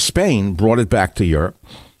back to Spain, brought it back to Europe.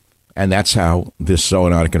 And that's how this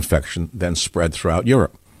zoonotic infection then spread throughout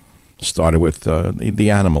Europe. Started with the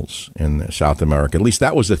animals in South America. At least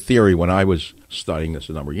that was the theory when I was studying this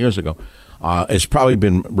a number of years ago. It's probably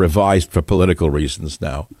been revised for political reasons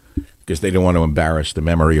now, because they didn't want to embarrass the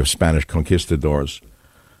memory of Spanish conquistadors.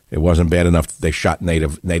 It wasn't bad enough that they shot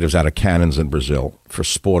natives out of cannons in Brazil for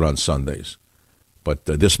sport on Sundays. But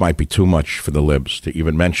this might be too much for the libs to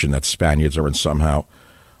even mention that Spaniards are somehow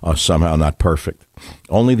not perfect.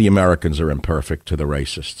 Only the Americans are imperfect to the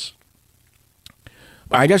racists.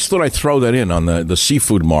 I just thought I'd throw that in on the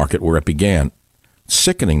seafood market where it began.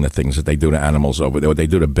 Sickening, the things that they do to animals over there, what they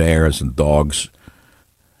do to bears and dogs.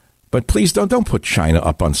 But please don't put China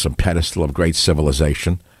up on some pedestal of great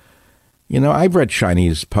civilization. You know, I've read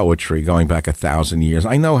Chinese poetry going back 1,000 years.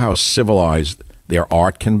 I know how civilized their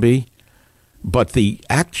art can be, but the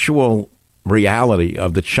actual reality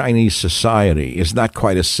of the Chinese society is not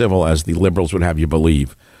quite as civil as the liberals would have you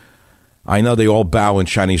believe. I know they all bow in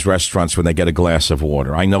Chinese restaurants when they get a glass of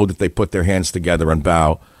water. I know that they put their hands together and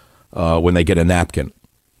bow when they get a napkin.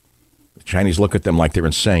 The Chinese look at them like they're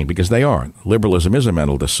insane, because they are. Liberalism is a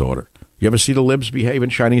mental disorder. You ever see the libs behave in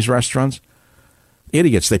Chinese restaurants?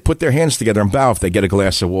 Idiots. They put their hands together and bow if they get a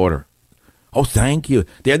glass of water. Oh, thank you.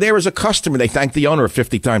 They're there as a customer. They thank the owner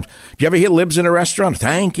 50 times. Do you ever hear libs in a restaurant?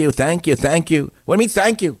 Thank you, thank you, thank you. What do you mean,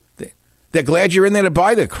 thank you? They're glad you're in there to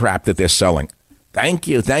buy the crap that they're selling. Thank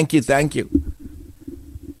you, thank you, thank you.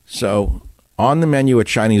 So, on the menu at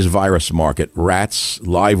Chinese virus market, rats,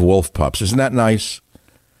 live wolf pups. Isn't that nice?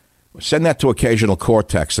 Send that to Occasional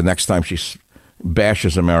Cortex the next time she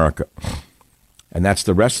bashes America. And that's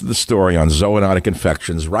the rest of the story on zoonotic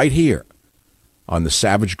infections right here on the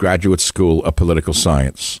Savage Graduate School of Political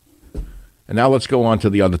Science. And now let's go on to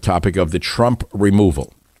the other topic of the Trump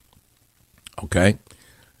removal. Okay?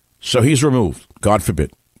 So he's removed. God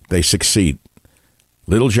forbid. They succeed.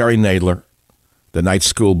 Little Jerry Nadler, the night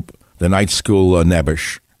school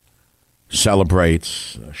nebbish,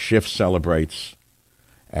 celebrates, Schiff celebrates.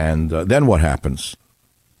 And then what happens?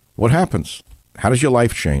 What happens? How does your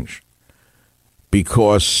life change?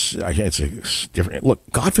 Because it's a different look.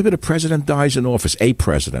 God forbid a president dies in office, a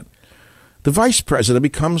president. The vice president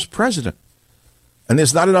becomes president. And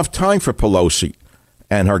there's not enough time for Pelosi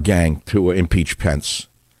and her gang to impeach Pence.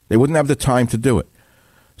 They wouldn't have the time to do it.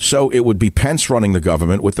 So it would be Pence running the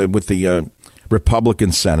government with the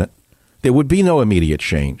Republican Senate. There would be no immediate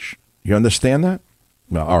change. You understand that?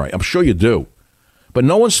 Well, all right. I'm sure you do. But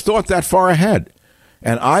no one's thought that far ahead.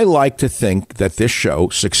 And I like to think that this show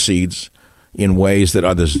succeeds in ways that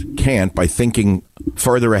others can't by thinking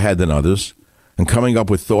further ahead than others and coming up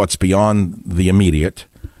with thoughts beyond the immediate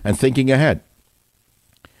and thinking ahead.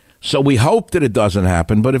 So we hope that it doesn't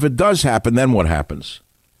happen, but if it does happen, then what happens?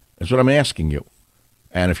 That's what I'm asking you.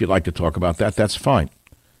 And if you'd like to talk about that, that's fine.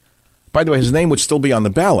 By the way, his name would still be on the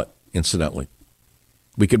ballot, incidentally.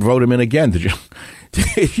 We could vote him in again.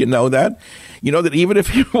 Did you know that? You know that even if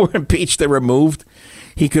he were impeached or removed,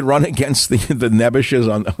 he could run against the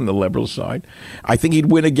nebbishes on the liberal side. I think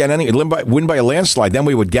he'd win again. He'd win by a landslide. Then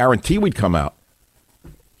we would guarantee we'd come out.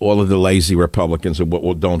 All of the lazy Republicans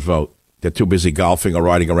who don't vote. They're too busy golfing or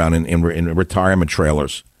riding around in retirement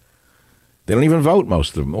trailers. They don't even vote,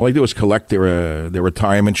 most of them. All they do is collect their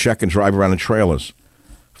retirement check and drive around in trailers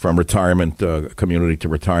from retirement community to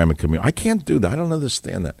retirement community. I can't do that. I don't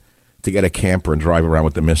understand that. To get a camper and drive around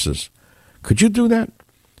with the missus. Could you do that?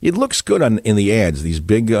 It looks good in the ads, these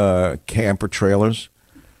big camper trailers.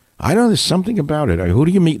 I don't know, there's something about it. Who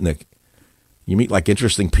do you meet, Nick? You meet like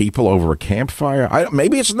interesting people over a campfire.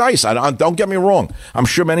 Maybe it's nice. Don't get me wrong. I'm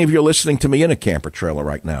sure many of you are listening to me in a camper trailer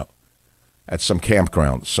right now at some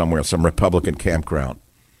campground somewhere, some Republican campground.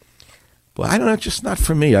 But I don't know, it's just not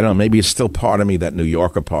for me. I don't know, maybe it's still part of me, that New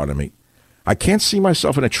Yorker part of me. I can't see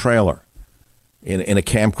myself in a trailer, in a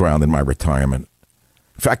campground in my retirement.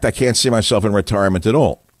 In fact, I can't see myself in retirement at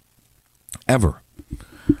all, ever.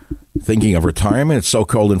 Thinking of retirement, it's so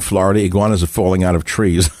cold in Florida, iguanas are falling out of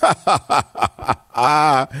trees. Tell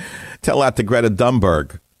that to Greta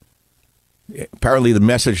Thunberg. Apparently the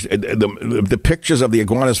message, the pictures of the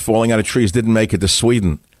iguanas falling out of trees didn't make it to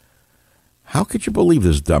Sweden. How could you believe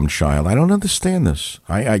this dumb child? I don't understand this.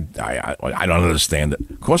 I don't understand it.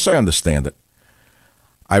 Of course I understand it.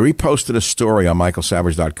 I reposted a story on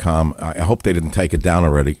michaelsavage.com. I hope they didn't take it down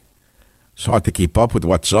already. It's hard to keep up with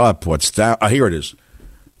what's up, what's down. Here it is.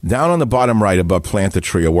 Down on the bottom right above Plant a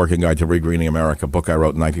Tree, A Working Guide to Regreening America, a book I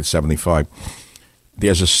wrote in 1975,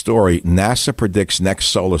 there's a story. NASA predicts next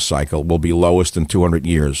solar cycle will be lowest in 200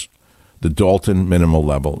 years. The Dalton minimal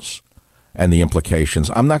levels and the implications.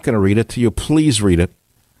 I'm not going to read it to you. Please read it.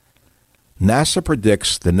 NASA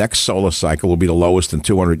predicts the next solar cycle will be the lowest in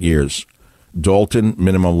 200 years. Dalton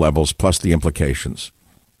minimum levels plus the implications.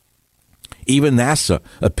 Even NASA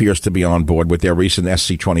appears to be on board with their recent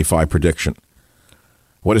SC25 prediction.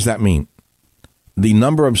 What does that mean? The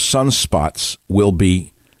number of sunspots will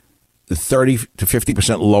be 30 to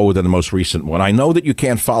 50% lower than the most recent one. I know that you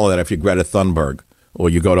can't follow that if you're Greta Thunberg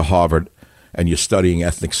or you go to Harvard and you're studying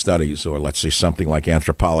ethnic studies or let's say something like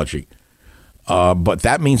anthropology. But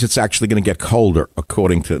that means it's actually going to get colder,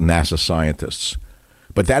 according to NASA scientists.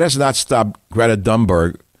 But that has not stopped Greta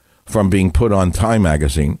Thunberg from being put on Time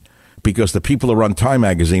magazine because the people who run Time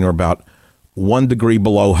magazine are about 1 degree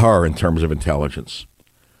below her in terms of intelligence.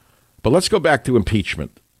 But let's go back to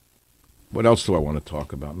impeachment. What else do I want to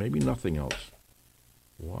talk about? Maybe nothing else.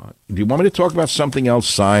 What? Do you want me to talk about something else?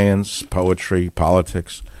 Science, poetry,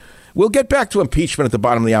 politics? We'll get back to impeachment at the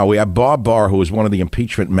bottom of the hour. We have Barr, who was one of the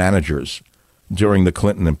impeachment managers during the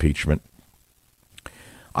Clinton impeachment.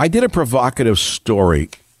 I did a provocative story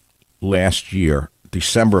last year,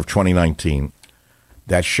 December of 2019,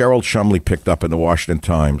 that Cheryl Chumley picked up in the Washington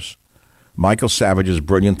Times. Michael Savage's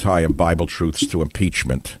brilliant tie of Bible truths to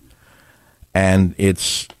impeachment. And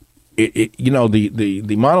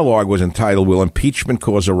the monologue was entitled, Will Impeachment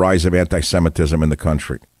Cause a Rise of Anti-Semitism in the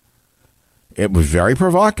Country? It was very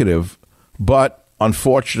provocative, but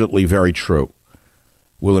unfortunately very true.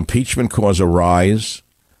 Will impeachment cause a rise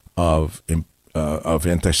of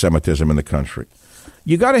anti-Semitism in the country?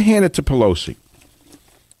 You got to hand it to Pelosi.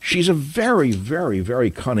 She's a very, very,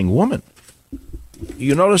 very cunning woman.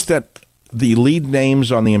 You notice that the lead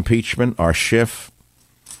names on the impeachment are Schiff,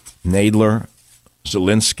 Nadler,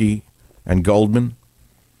 Zelensky, and Goldman.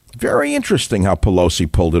 Very interesting how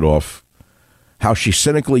Pelosi pulled it off, how she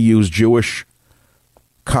cynically used Jewish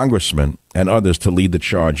congressmen and others to lead the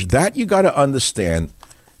charge. That, you got to understand,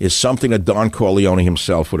 is something that Don Corleone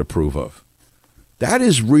himself would approve of. That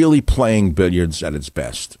is really playing billiards at its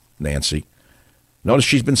best, Nancy. Notice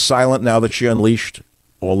she's been silent now that she unleashed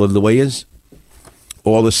all the lawyers,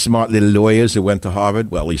 all the smart little lawyers who went to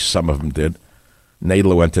Harvard. Well, at least some of them did.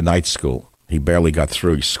 Nadler went to night school. He barely got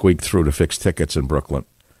through. He squeaked through to fix tickets in Brooklyn.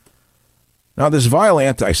 Now, there's vile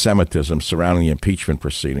anti-Semitism surrounding the impeachment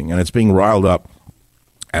proceeding, and it's being riled up,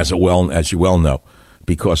 as you well know,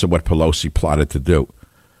 because of what Pelosi plotted to do.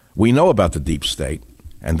 We know about the deep state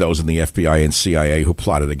and those in the FBI and CIA who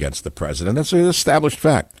plotted against the president. That's an established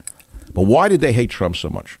fact. But why did they hate Trump so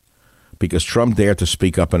much? Because Trump dared to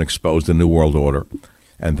speak up and expose the New World Order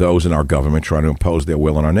and those in our government trying to impose their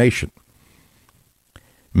will on our nation.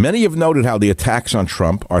 Many have noted how the attacks on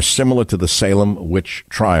Trump are similar to the Salem witch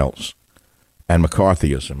trials and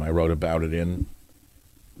McCarthyism. I wrote about it in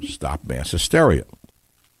Stop Mass Hysteria.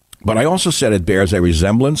 But I also said it bears a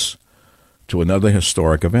resemblance to another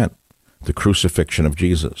historic event, the crucifixion of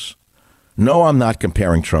Jesus. No, I'm not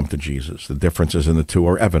comparing Trump to Jesus. The differences in the two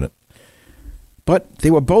are evident. But they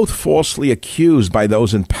were both falsely accused by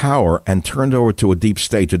those in power and turned over to a deep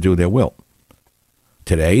state to do their will.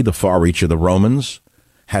 Today, the far reach of the Romans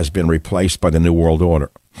has been replaced by the New World Order.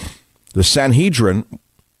 The Sanhedrin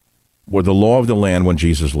were the law of the land when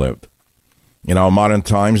Jesus lived. In our modern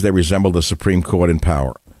times, they resemble the Supreme Court in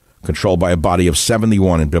power, controlled by a body of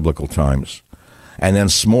 71 in biblical times, and then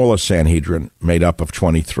smaller Sanhedrin made up of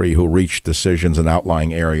 23 who reached decisions in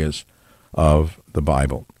outlying areas of the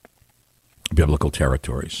Bible, biblical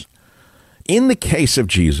territories. In the case of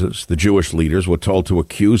Jesus, the Jewish leaders were told to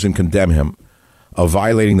accuse and condemn him of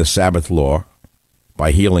violating the Sabbath law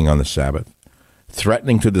by healing on the Sabbath,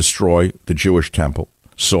 threatening to destroy the Jewish temple,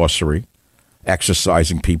 sorcery,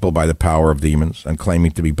 exorcising people by the power of demons and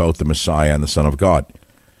claiming to be both the Messiah and the Son of God.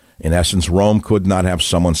 In essence, Rome could not have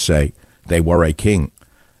someone say they were a king,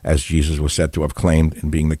 as Jesus was said to have claimed in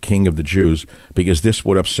being the king of the Jews, because this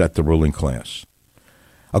would upset the ruling class.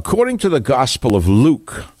 According to the Gospel of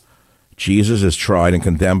Luke, Jesus is tried and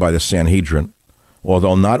condemned by the Sanhedrin,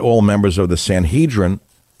 although not all members of the Sanhedrin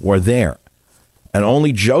were there, and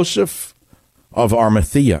only Joseph of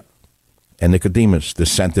Arimathea and Nicodemus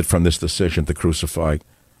dissented from this decision to crucify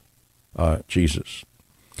Jesus.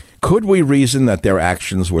 Could we reason that their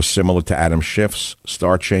actions were similar to Adam Schiff's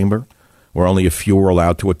Star Chamber, where only a few were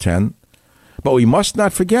allowed to attend? But we must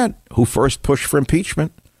not forget who first pushed for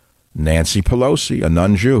impeachment. Nancy Pelosi, a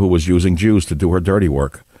non-Jew who was using Jews to do her dirty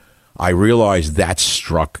work. I realize that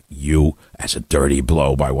struck you as a dirty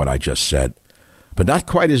blow by what I just said, but not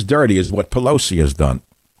quite as dirty as what Pelosi has done.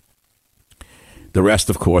 The rest,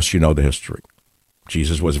 of course, you know the history.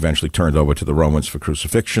 Jesus was eventually turned over to the Romans for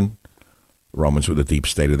crucifixion. The Romans were the deep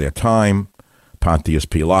state of their time. Pontius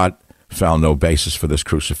Pilate found no basis for this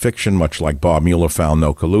crucifixion, much like Bob Mueller found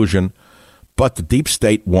no collusion. But the deep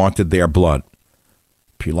state wanted their blood.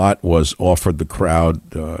 Pilate was offered the crowd.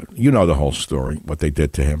 You know the whole story, what they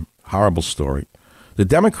did to him. Horrible story. The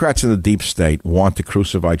Democrats in the deep state want to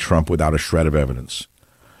crucify Trump without a shred of evidence.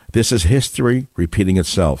 This is history repeating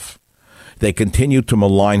itself. They continue to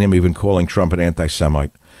malign him, even calling Trump an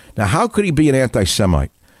anti-Semite. Now, how could he be an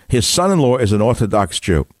anti-Semite? His son-in-law is an Orthodox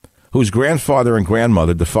Jew whose grandfather and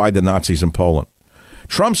grandmother defied the Nazis in Poland.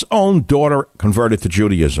 Trump's own daughter converted to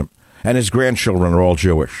Judaism, and his grandchildren are all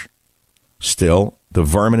Jewish. Still, the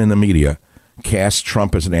vermin in the media cast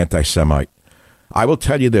Trump as an anti-Semite. I will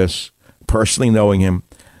tell you this, personally knowing him,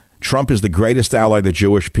 Trump is the greatest ally the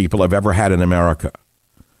Jewish people have ever had in America.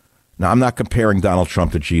 Now, I'm not comparing Donald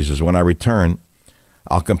Trump to Jesus. When I return,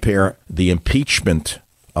 I'll compare the impeachment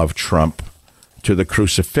of Trump to the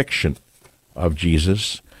crucifixion of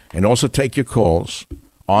Jesus, and also take your calls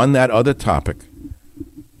on that other topic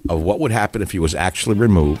of what would happen if he was actually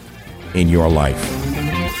removed in your life.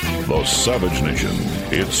 The Savage Nation.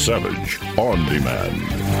 It's Savage on Demand.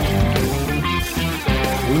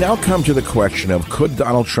 We now come to the question of, could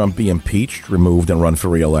Donald Trump be impeached, removed, and run for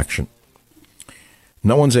re-election?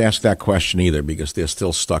 No one's asked that question either, because they're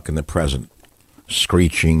still stuck in the present,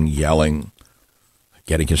 screeching, yelling,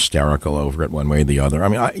 getting hysterical over it one way or the other. I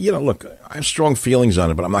mean, look, I have strong feelings on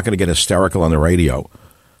it, but I'm not going to get hysterical on the radio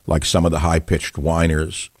like some of the high-pitched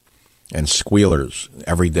whiners and squealers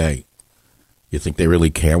every day. You think they really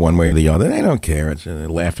care one way or the other? They don't care. They're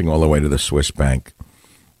laughing all the way to the Swiss bank.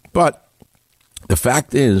 But the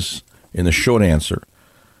fact is, in the short answer,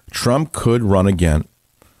 Trump could run again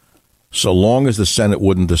so long as the Senate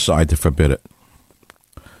wouldn't decide to forbid it.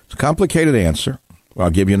 It's a complicated answer. Well,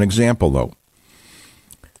 I'll give you an example, though.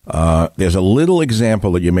 There's a little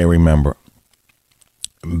example that you may remember.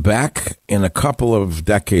 Back in a couple of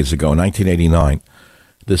decades ago, 1989,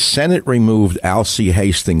 the Senate removed Al C.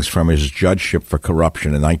 Hastings from his judgeship for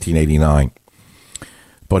corruption in 1989.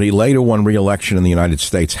 But he later won re-election in the United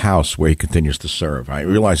States House, where he continues to serve. I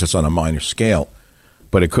realize it's on a minor scale,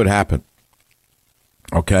 but it could happen.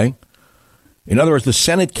 Okay? In other words, the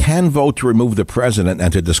Senate can vote to remove the president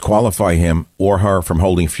and to disqualify him or her from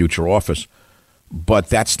holding future office. But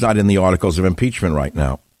that's not in the articles of impeachment right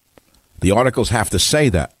now. The articles have to say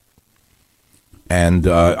that. And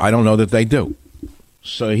I don't know that they do.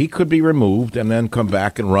 So he could be removed and then come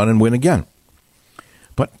back and run and win again.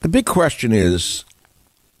 But the big question is,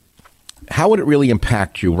 how would it really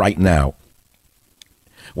impact you right now?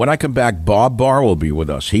 When I come back, Barr will be with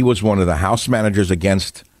us. He was one of the House managers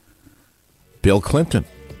against Bill Clinton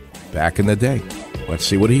back in the day. Let's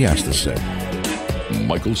see what he has to say.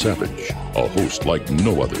 Michael Savage, a host like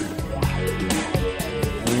no other.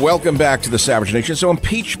 Welcome back to the Savage Nation. So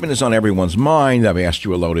impeachment is on everyone's mind. I've asked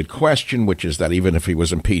you a loaded question, which is that even if he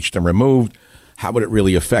was impeached and removed, how would it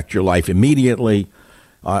really affect your life immediately?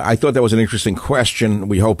 I thought that was an interesting question.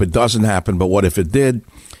 We hope it doesn't happen, but what if it did?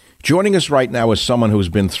 Joining us right now is someone who's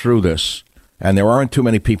been through this, and there aren't too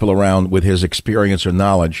many people around with his experience or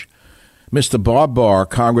knowledge. Mr. Barr,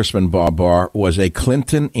 Congressman Barr, was a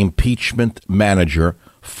Clinton impeachment manager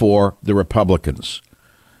for the Republicans.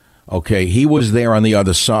 Okay, he was there on the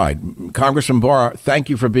other side. Congressman Barr, thank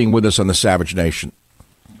you for being with us on the Savage Nation.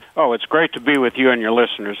 Oh, it's great to be with you and your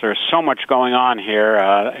listeners. There's so much going on here.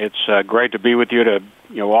 It's great to be with you to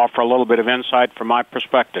offer a little bit of insight from my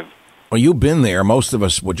perspective. Well, you've been there. Most of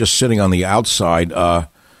us were just sitting on the outside.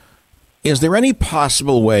 Is there any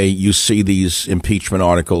possible way you see these impeachment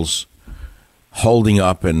articles holding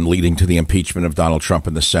up and leading to the impeachment of Donald Trump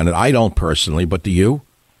in the Senate? I don't personally, but do you?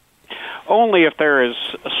 only if there is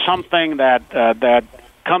something that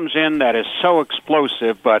comes in that is so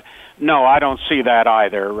explosive. But no, I don't see that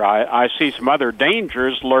either. I see some other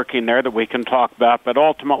dangers lurking there that we can talk about, but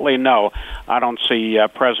ultimately, no, I don't see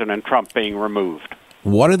President Trump being removed.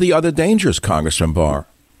 What are the other dangers, Congressman Barr?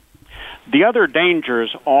 The other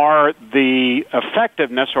dangers are the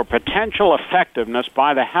effectiveness or potential effectiveness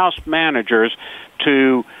by the House managers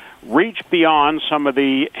to reach beyond some of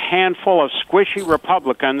the handful of squishy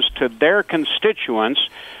Republicans to their constituents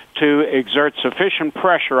to exert sufficient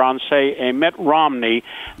pressure on, say, a Mitt Romney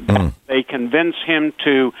that they convince him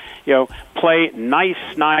to, play nice,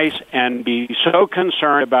 and be so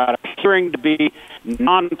concerned about appearing to be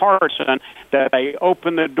nonpartisan that they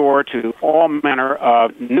open the door to all manner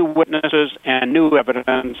of new witnesses and new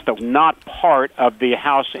evidence that was not part of the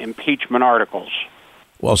House impeachment articles.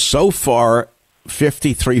 Well, so far,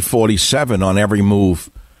 53-47 on every move.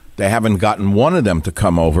 They haven't gotten one of them to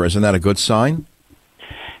come over. Isn't that a good sign?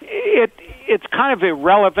 It's kind of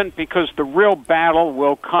irrelevant because the real battle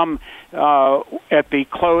will come at the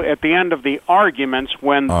end of the arguments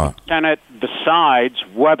when the Senate decides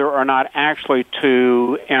whether or not actually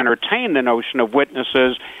to entertain the notion of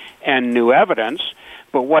witnesses and new evidence.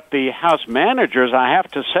 But what the House managers, I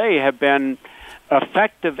have to say, have been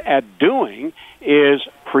effective at doing is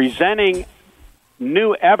presenting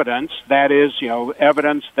new evidence, that is,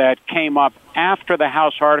 evidence that came up after the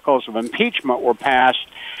House articles of impeachment were passed.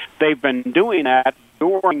 They've been doing that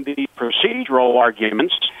during the procedural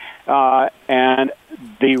arguments, and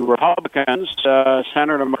the Republicans,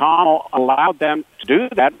 Senator McConnell, allowed them to do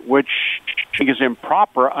that, which is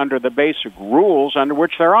improper under the basic rules under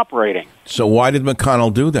which they're operating. So why did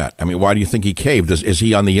McConnell do that? I mean, why do you think he caved? Is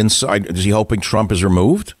he on the inside? Is he hoping Trump is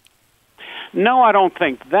removed? No, I don't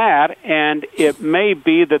think that, and it may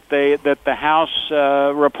be that the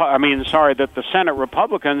Senate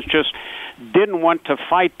Republicans just didn't want to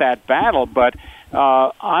fight that battle. But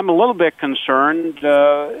I'm a little bit concerned,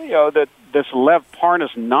 that this Lev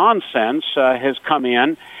Parnas nonsense has come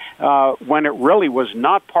in when it really was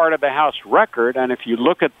not part of the House record. And if you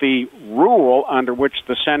look at the rule under which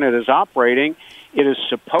the Senate is operating, it is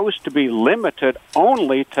supposed to be limited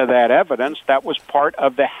only to that evidence that was part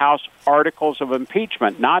of the House articles of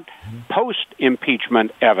impeachment, not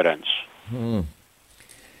post-impeachment evidence.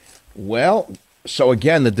 Well, so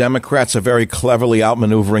again, the Democrats are very cleverly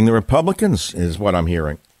outmaneuvering the Republicans, is what I'm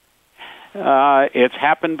hearing. It's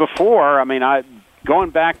happened before. I mean, going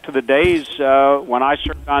back to the days when I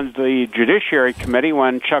served on the Judiciary Committee,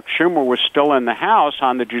 when Chuck Schumer was still in the House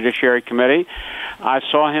on the Judiciary Committee, I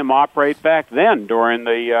saw him operate back then during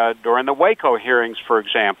the Waco hearings, for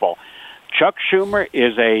example. Chuck Schumer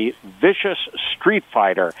is a vicious street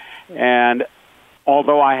fighter, and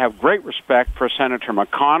although I have great respect for Senator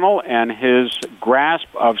McConnell and his grasp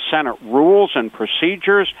of Senate rules and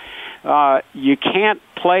procedures, you can't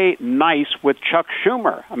play nice with Chuck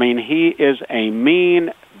Schumer. I mean, he is a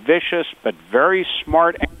mean, vicious, but very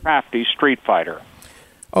smart and crafty street fighter.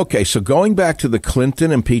 Okay, so going back to the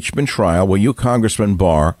Clinton impeachment trial, where you, Congressman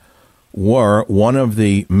Barr, were one of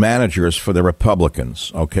the managers for the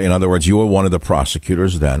Republicans, okay? In other words, you were one of the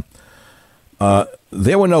prosecutors then.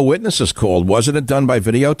 There were no witnesses called. Wasn't it done by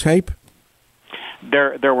videotape?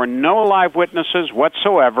 There were no live witnesses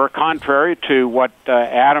whatsoever, contrary to what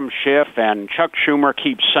Adam Schiff and Chuck Schumer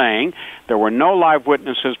keep saying. There were no live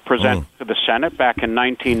witnesses presented to the Senate back in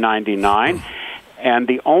 1999. And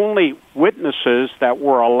the only witnesses that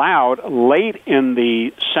were allowed late in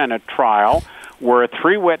the Senate trial were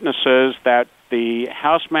three witnesses that the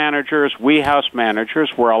House managers,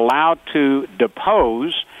 were allowed to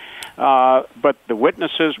depose, but the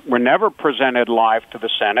witnesses were never presented live to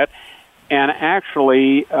the Senate. And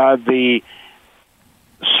actually, the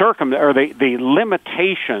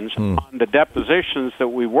limitations on the depositions that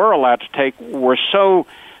we were allowed to take were so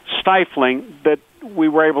stifling that we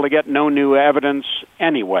were able to get no new evidence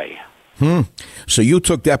anyway. So you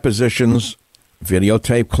took depositions,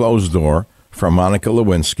 videotape, closed door, from Monica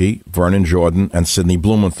Lewinsky, Vernon Jordan, and Sidney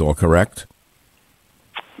Blumenthal, correct?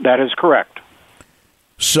 That is correct.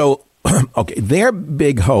 So, okay, their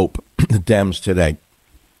big hope, the Dems today,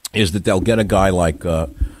 is that they'll get a guy like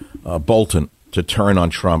Bolton to turn on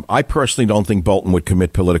Trump. I personally don't think Bolton would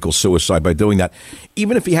commit political suicide by doing that.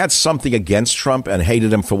 Even if he had something against Trump and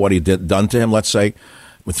hated him for what he done to him, let's say,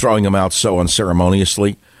 with throwing him out so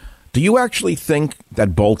unceremoniously, do you actually think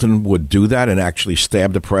that Bolton would do that and actually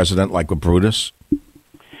stab the president like a Brutus?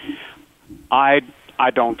 I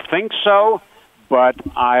don't think so, but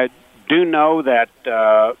I do know that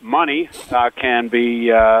money can be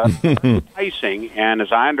enticing, and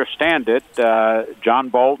as I understand it, John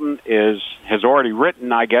Bolton has already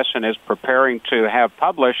written, I guess, and is preparing to have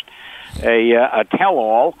published a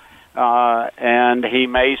tell-all, and he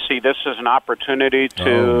may see this as an opportunity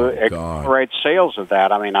to accelerate sales of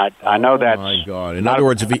that. I mean, I know that's... Oh, my God. In other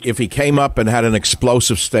words, if he came up and had an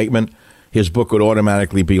explosive statement, his book would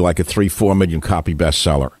automatically be like a 3-4 million copy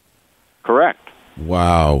bestseller. Correct.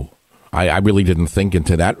 Wow. I really didn't think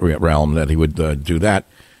into that realm that he would do that.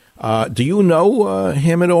 Do you know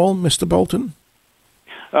him at all, Mr. Bolton?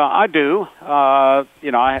 I do.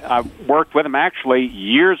 I worked with him actually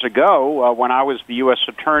years ago when I was the U.S.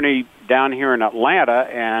 Attorney down here in Atlanta,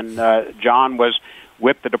 and John was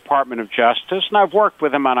with the Department of Justice, and I've worked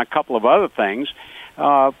with him on a couple of other things.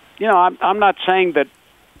 I'm not saying that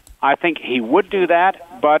I think he would do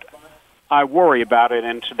that, but I worry about it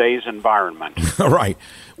in today's environment. Right,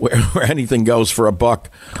 where anything goes for a buck.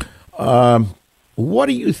 What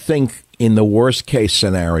do you think in the worst case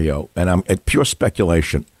scenario, and I'm at pure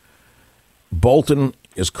speculation, Bolton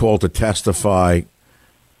is called to testify,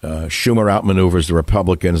 Schumer outmaneuvers the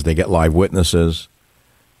Republicans, they get live witnesses.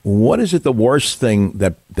 What is it the worst thing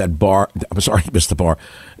that Barr, I'm sorry, Mr. Barr,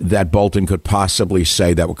 that Bolton could possibly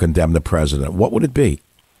say that would condemn the president? What would it be?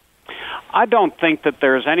 I don't think that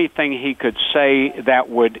there's anything he could say that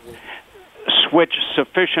would switch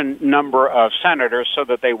sufficient number of senators so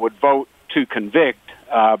that they would vote to convict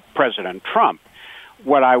President Trump.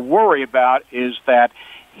 What I worry about is that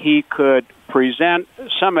he could present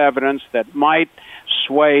some evidence that might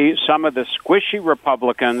sway some of the squishy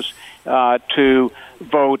Republicans to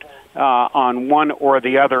vote on one or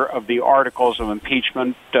the other of the articles of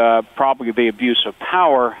impeachment, probably the abuse of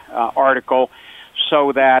power article,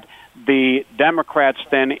 so that the Democrats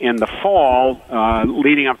then in the fall,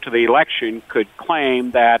 leading up to the election, could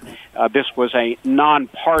claim that this was a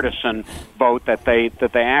nonpartisan vote, that they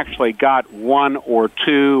actually got one or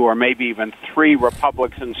two or maybe even three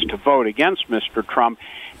Republicans to vote against Mr. Trump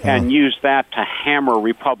and use that to hammer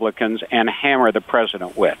Republicans and hammer the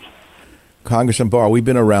president with. Congressman Barr, we've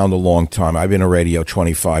been around a long time. I've been in radio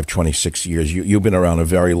 25, 26 years. You've been around a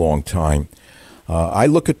very long time. I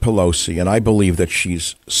look at Pelosi, and I believe that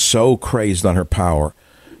she's so crazed on her power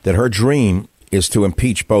that her dream is to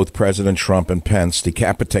impeach both President Trump and Pence,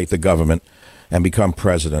 decapitate the government, and become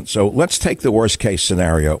president. So let's take the worst-case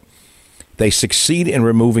scenario. They succeed in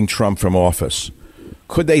removing Trump from office.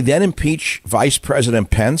 Could they then impeach Vice President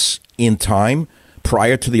Pence in time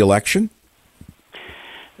prior to the election?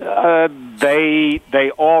 They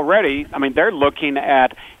already, I mean, they're looking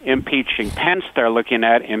at impeaching Pence. They're looking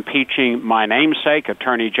at impeaching my namesake,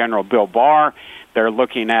 Attorney General Bill Barr. They're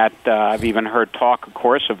looking at, I've even heard talk, of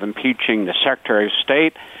course, of impeaching the Secretary of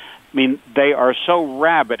State. I mean, they are so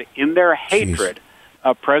rabid in their hatred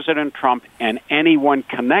of President Trump and anyone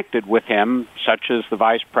connected with him, such as the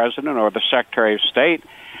Vice President or the Secretary of State,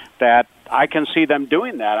 that I can see them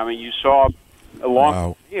doing that. I mean, you saw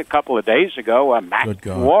a couple of days ago, Matt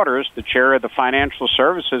Waters, the chair of the Financial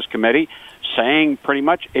Services Committee, saying pretty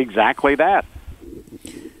much exactly that.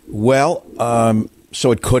 Well,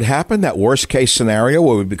 so it could happen, that worst-case scenario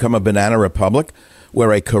where we become a banana republic,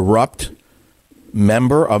 where a corrupt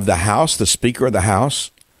member of the House, the Speaker of the House,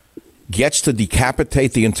 gets to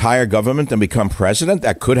decapitate the entire government and become president?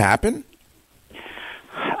 That could happen?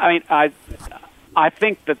 I mean, I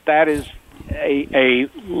think that is a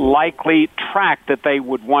likely track that they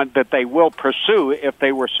would want, that they will pursue if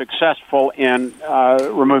they were successful in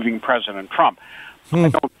removing President Trump. I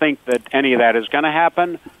don't think that any of that is going to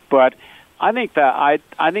happen, but I think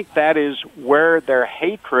that is where their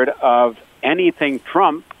hatred of anything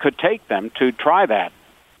Trump could take them to try that.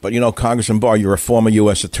 But, you know, Congressman Barr, you're a former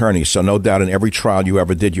U.S. attorney, so no doubt in every trial you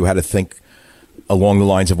ever did, you had to think along the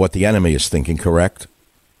lines of what the enemy is thinking, correct?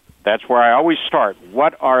 That's where I always start.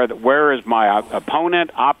 Where is my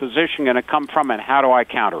opponent, opposition going to come from, and how do I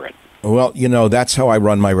counter it? Well, you know, that's how I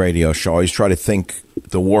run my radio show. I always try to think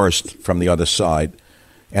the worst from the other side.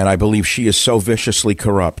 And I believe she is so viciously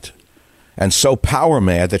corrupt and so power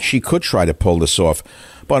mad that she could try to pull this off.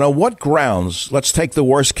 But on what grounds, let's take the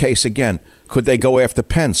worst case again, could they go after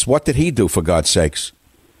Pence? What did he do, for God's sakes?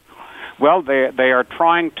 Well, they are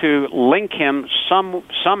trying to link him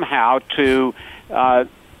somehow to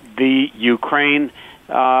the Ukraine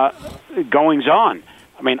goings-on.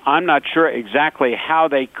 I mean, I'm not sure exactly how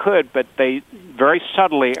they could, but they very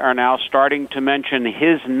subtly are now starting to mention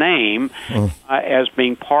his name as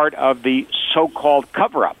being part of the so-called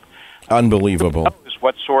cover-up. Unbelievable. Who knows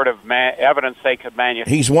what sort of evidence they could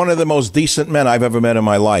manufacture. He's one of the most decent men I've ever met in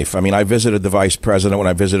my life. I mean, I visited the vice president when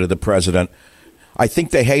I visited the president. I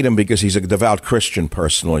think they hate him because he's a devout Christian,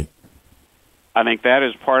 personally. I think that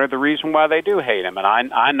is part of the reason why they do hate him.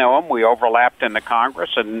 And I know him. We overlapped in the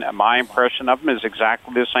Congress, and my impression of him is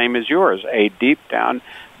exactly the same as yours, a deep-down,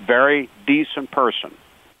 very decent person.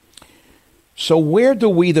 So where do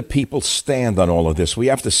we, the people, stand on all of this? We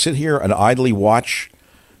have to sit here and idly watch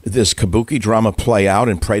this kabuki drama play out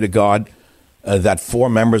and pray to God that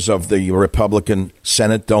 4 members of the Republican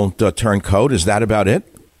Senate don't turn code? Is that about it?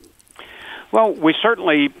 Well, we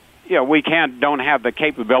certainly... we don't have the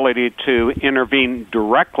capability to intervene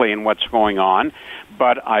directly in what's going on,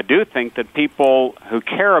 but I do think that people who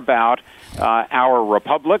care about our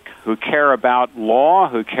republic, who care about law,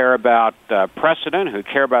 who care about precedent, who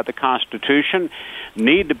care about the Constitution,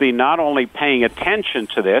 need to be not only paying attention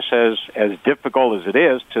to this, as difficult as it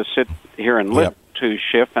is to sit here and listen to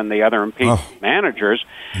Schiff and the other impeachment managers.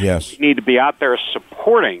 Yes. You need to be out there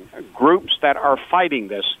supporting groups that are fighting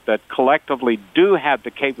this, that collectively do have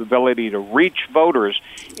the capability to reach voters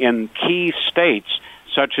in key states,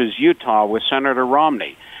 such as Utah with Senator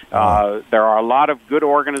Romney. There are a lot of good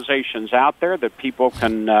organizations out there that people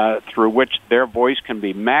can, through which their voice can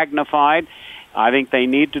be magnified. I think they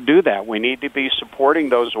need to do that. We need to be supporting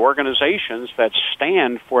those organizations that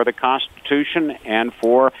stand for the Constitution and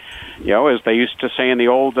for, as they used to say in the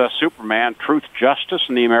old Superman, truth, justice,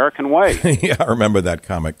 and the American way. Yeah, I remember that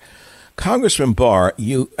comic. Congressman Barr,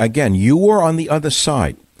 you were on the other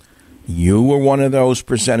side. You were one of those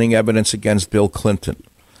presenting evidence against Bill Clinton.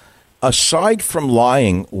 Aside from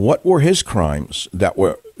lying, what were his crimes that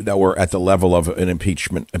were at the level of an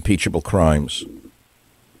impeachable crimes?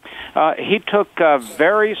 He took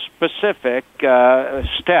very specific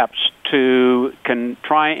steps to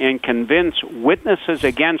try and convince witnesses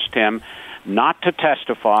against him not to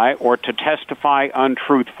testify or to testify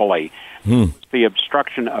untruthfully. The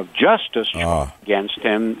obstruction of justice against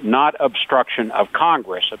him, not obstruction of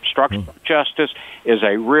Congress. Obstruction of justice is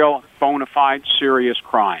a real, bona fide, serious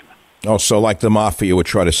crime. Oh, so like the mafia would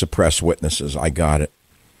try to suppress witnesses. I got it.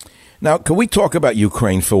 Now, can we talk about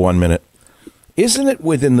Ukraine for 1 minute? Isn't it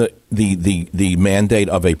within the mandate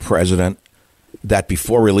of a president that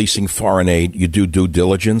before releasing foreign aid, you do due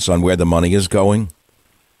diligence on where the money is going?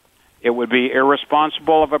 It would be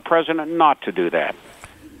irresponsible of a president not to do that.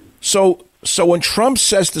 So when Trump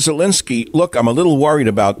says to Zelensky, look, I'm a little worried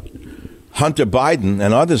about Hunter Biden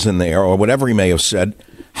and others in there, or whatever he may have said,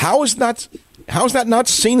 how is that not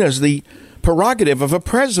seen as the prerogative of a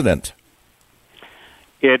president?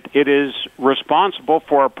 It is responsible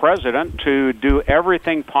for a president to do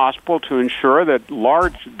everything possible to ensure that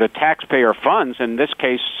the taxpayer funds, in this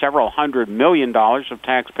case several $100 million of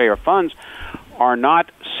taxpayer funds, are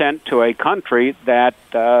not sent to a country that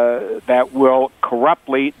will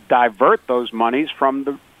corruptly divert those monies from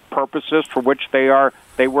the purposes for which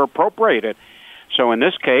they were appropriated. So in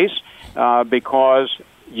this case, because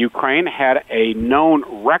Ukraine had a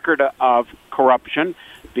known record of corruption,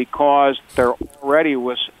 because there already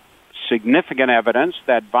was significant evidence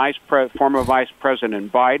that former Vice President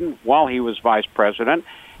Biden, while he was vice president,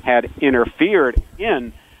 had interfered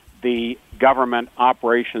in the government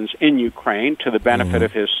operations in Ukraine to the benefit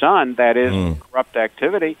of his son, that is, corrupt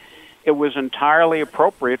activity, it was entirely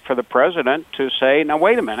appropriate for the president to say, now,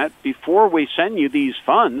 wait a minute, before we send you these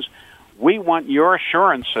funds, we want your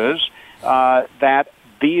assurances that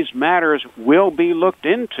these matters will be looked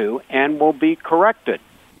into and will be corrected.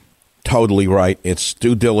 Totally right. It's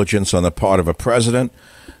due diligence on the part of a president.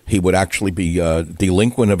 He would actually be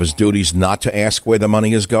delinquent of his duties not to ask where the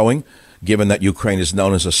money is going, given that Ukraine is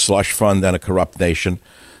known as a slush fund and a corrupt nation.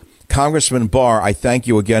 Congressman Barr, I thank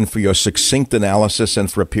you again for your succinct analysis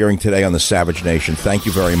and for appearing today on The Savage Nation. Thank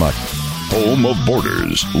you very much. Home of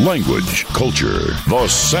borders, language, culture, The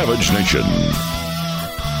Savage Nation.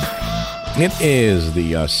 It is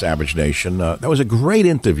The Savage Nation. That was a great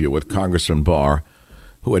interview with Congressman Barr,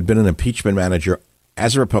 who had been an impeachment manager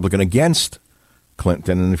as a Republican against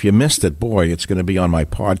Clinton. And if you missed it, boy, it's going to be on my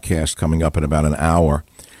podcast coming up in about an hour.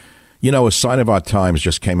 You know, a sign of our times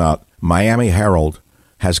just came out. Miami Herald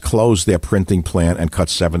has closed their printing plant and cut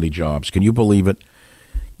 70 jobs. Can you believe it?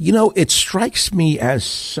 You know, it strikes me as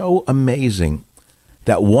so amazing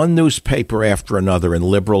that one newspaper after another in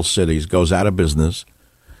liberal cities goes out of business,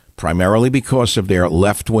 primarily because of their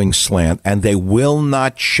left-wing slant, and they will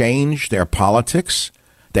not change their politics.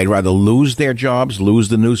 They'd rather lose their jobs, lose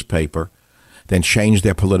the newspaper, than change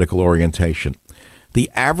their political orientation. The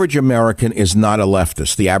average American is not a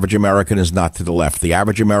leftist. The average American is not to the left. The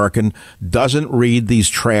average American doesn't read these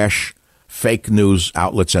trash fake news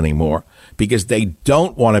outlets anymore because they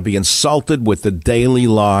don't want to be insulted with the daily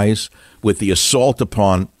lies, with the assault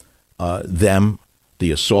upon them,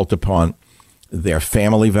 the assault upon their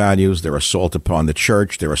family values, their assault upon the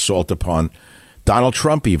church, their assault upon Donald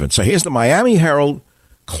Trump even. So here's the Miami Herald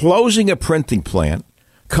closing a printing plant,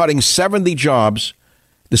 cutting 70 jobs,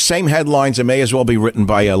 the same headlines that may as well be written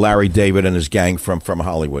by Larry David and his gang from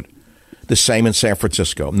Hollywood. The same in San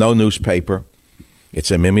Francisco. No newspaper.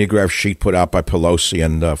 It's a mimeograph sheet put out by Pelosi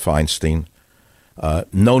and Feinstein.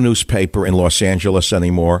 No newspaper in Los Angeles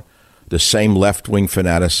anymore. The same left-wing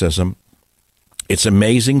fanaticism. It's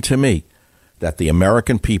amazing to me that the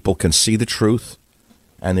American people can see the truth,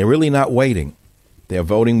 and they're really not waiting. They're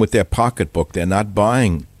voting with their pocketbook. They're not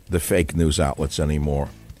buying the fake news outlets anymore.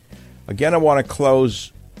 Again, I want to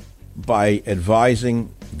close by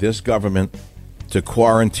advising this government to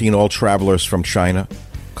quarantine all travelers from China,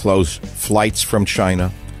 close flights from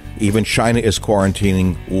China. Even China is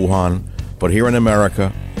quarantining Wuhan. But here in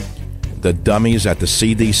America, the dummies at the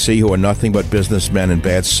CDC, who are nothing but businessmen in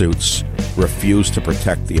bad suits, refuse to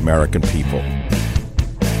protect the American people.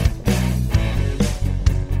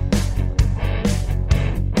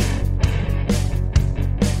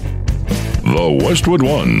 The Westwood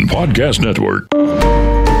One Podcast Network.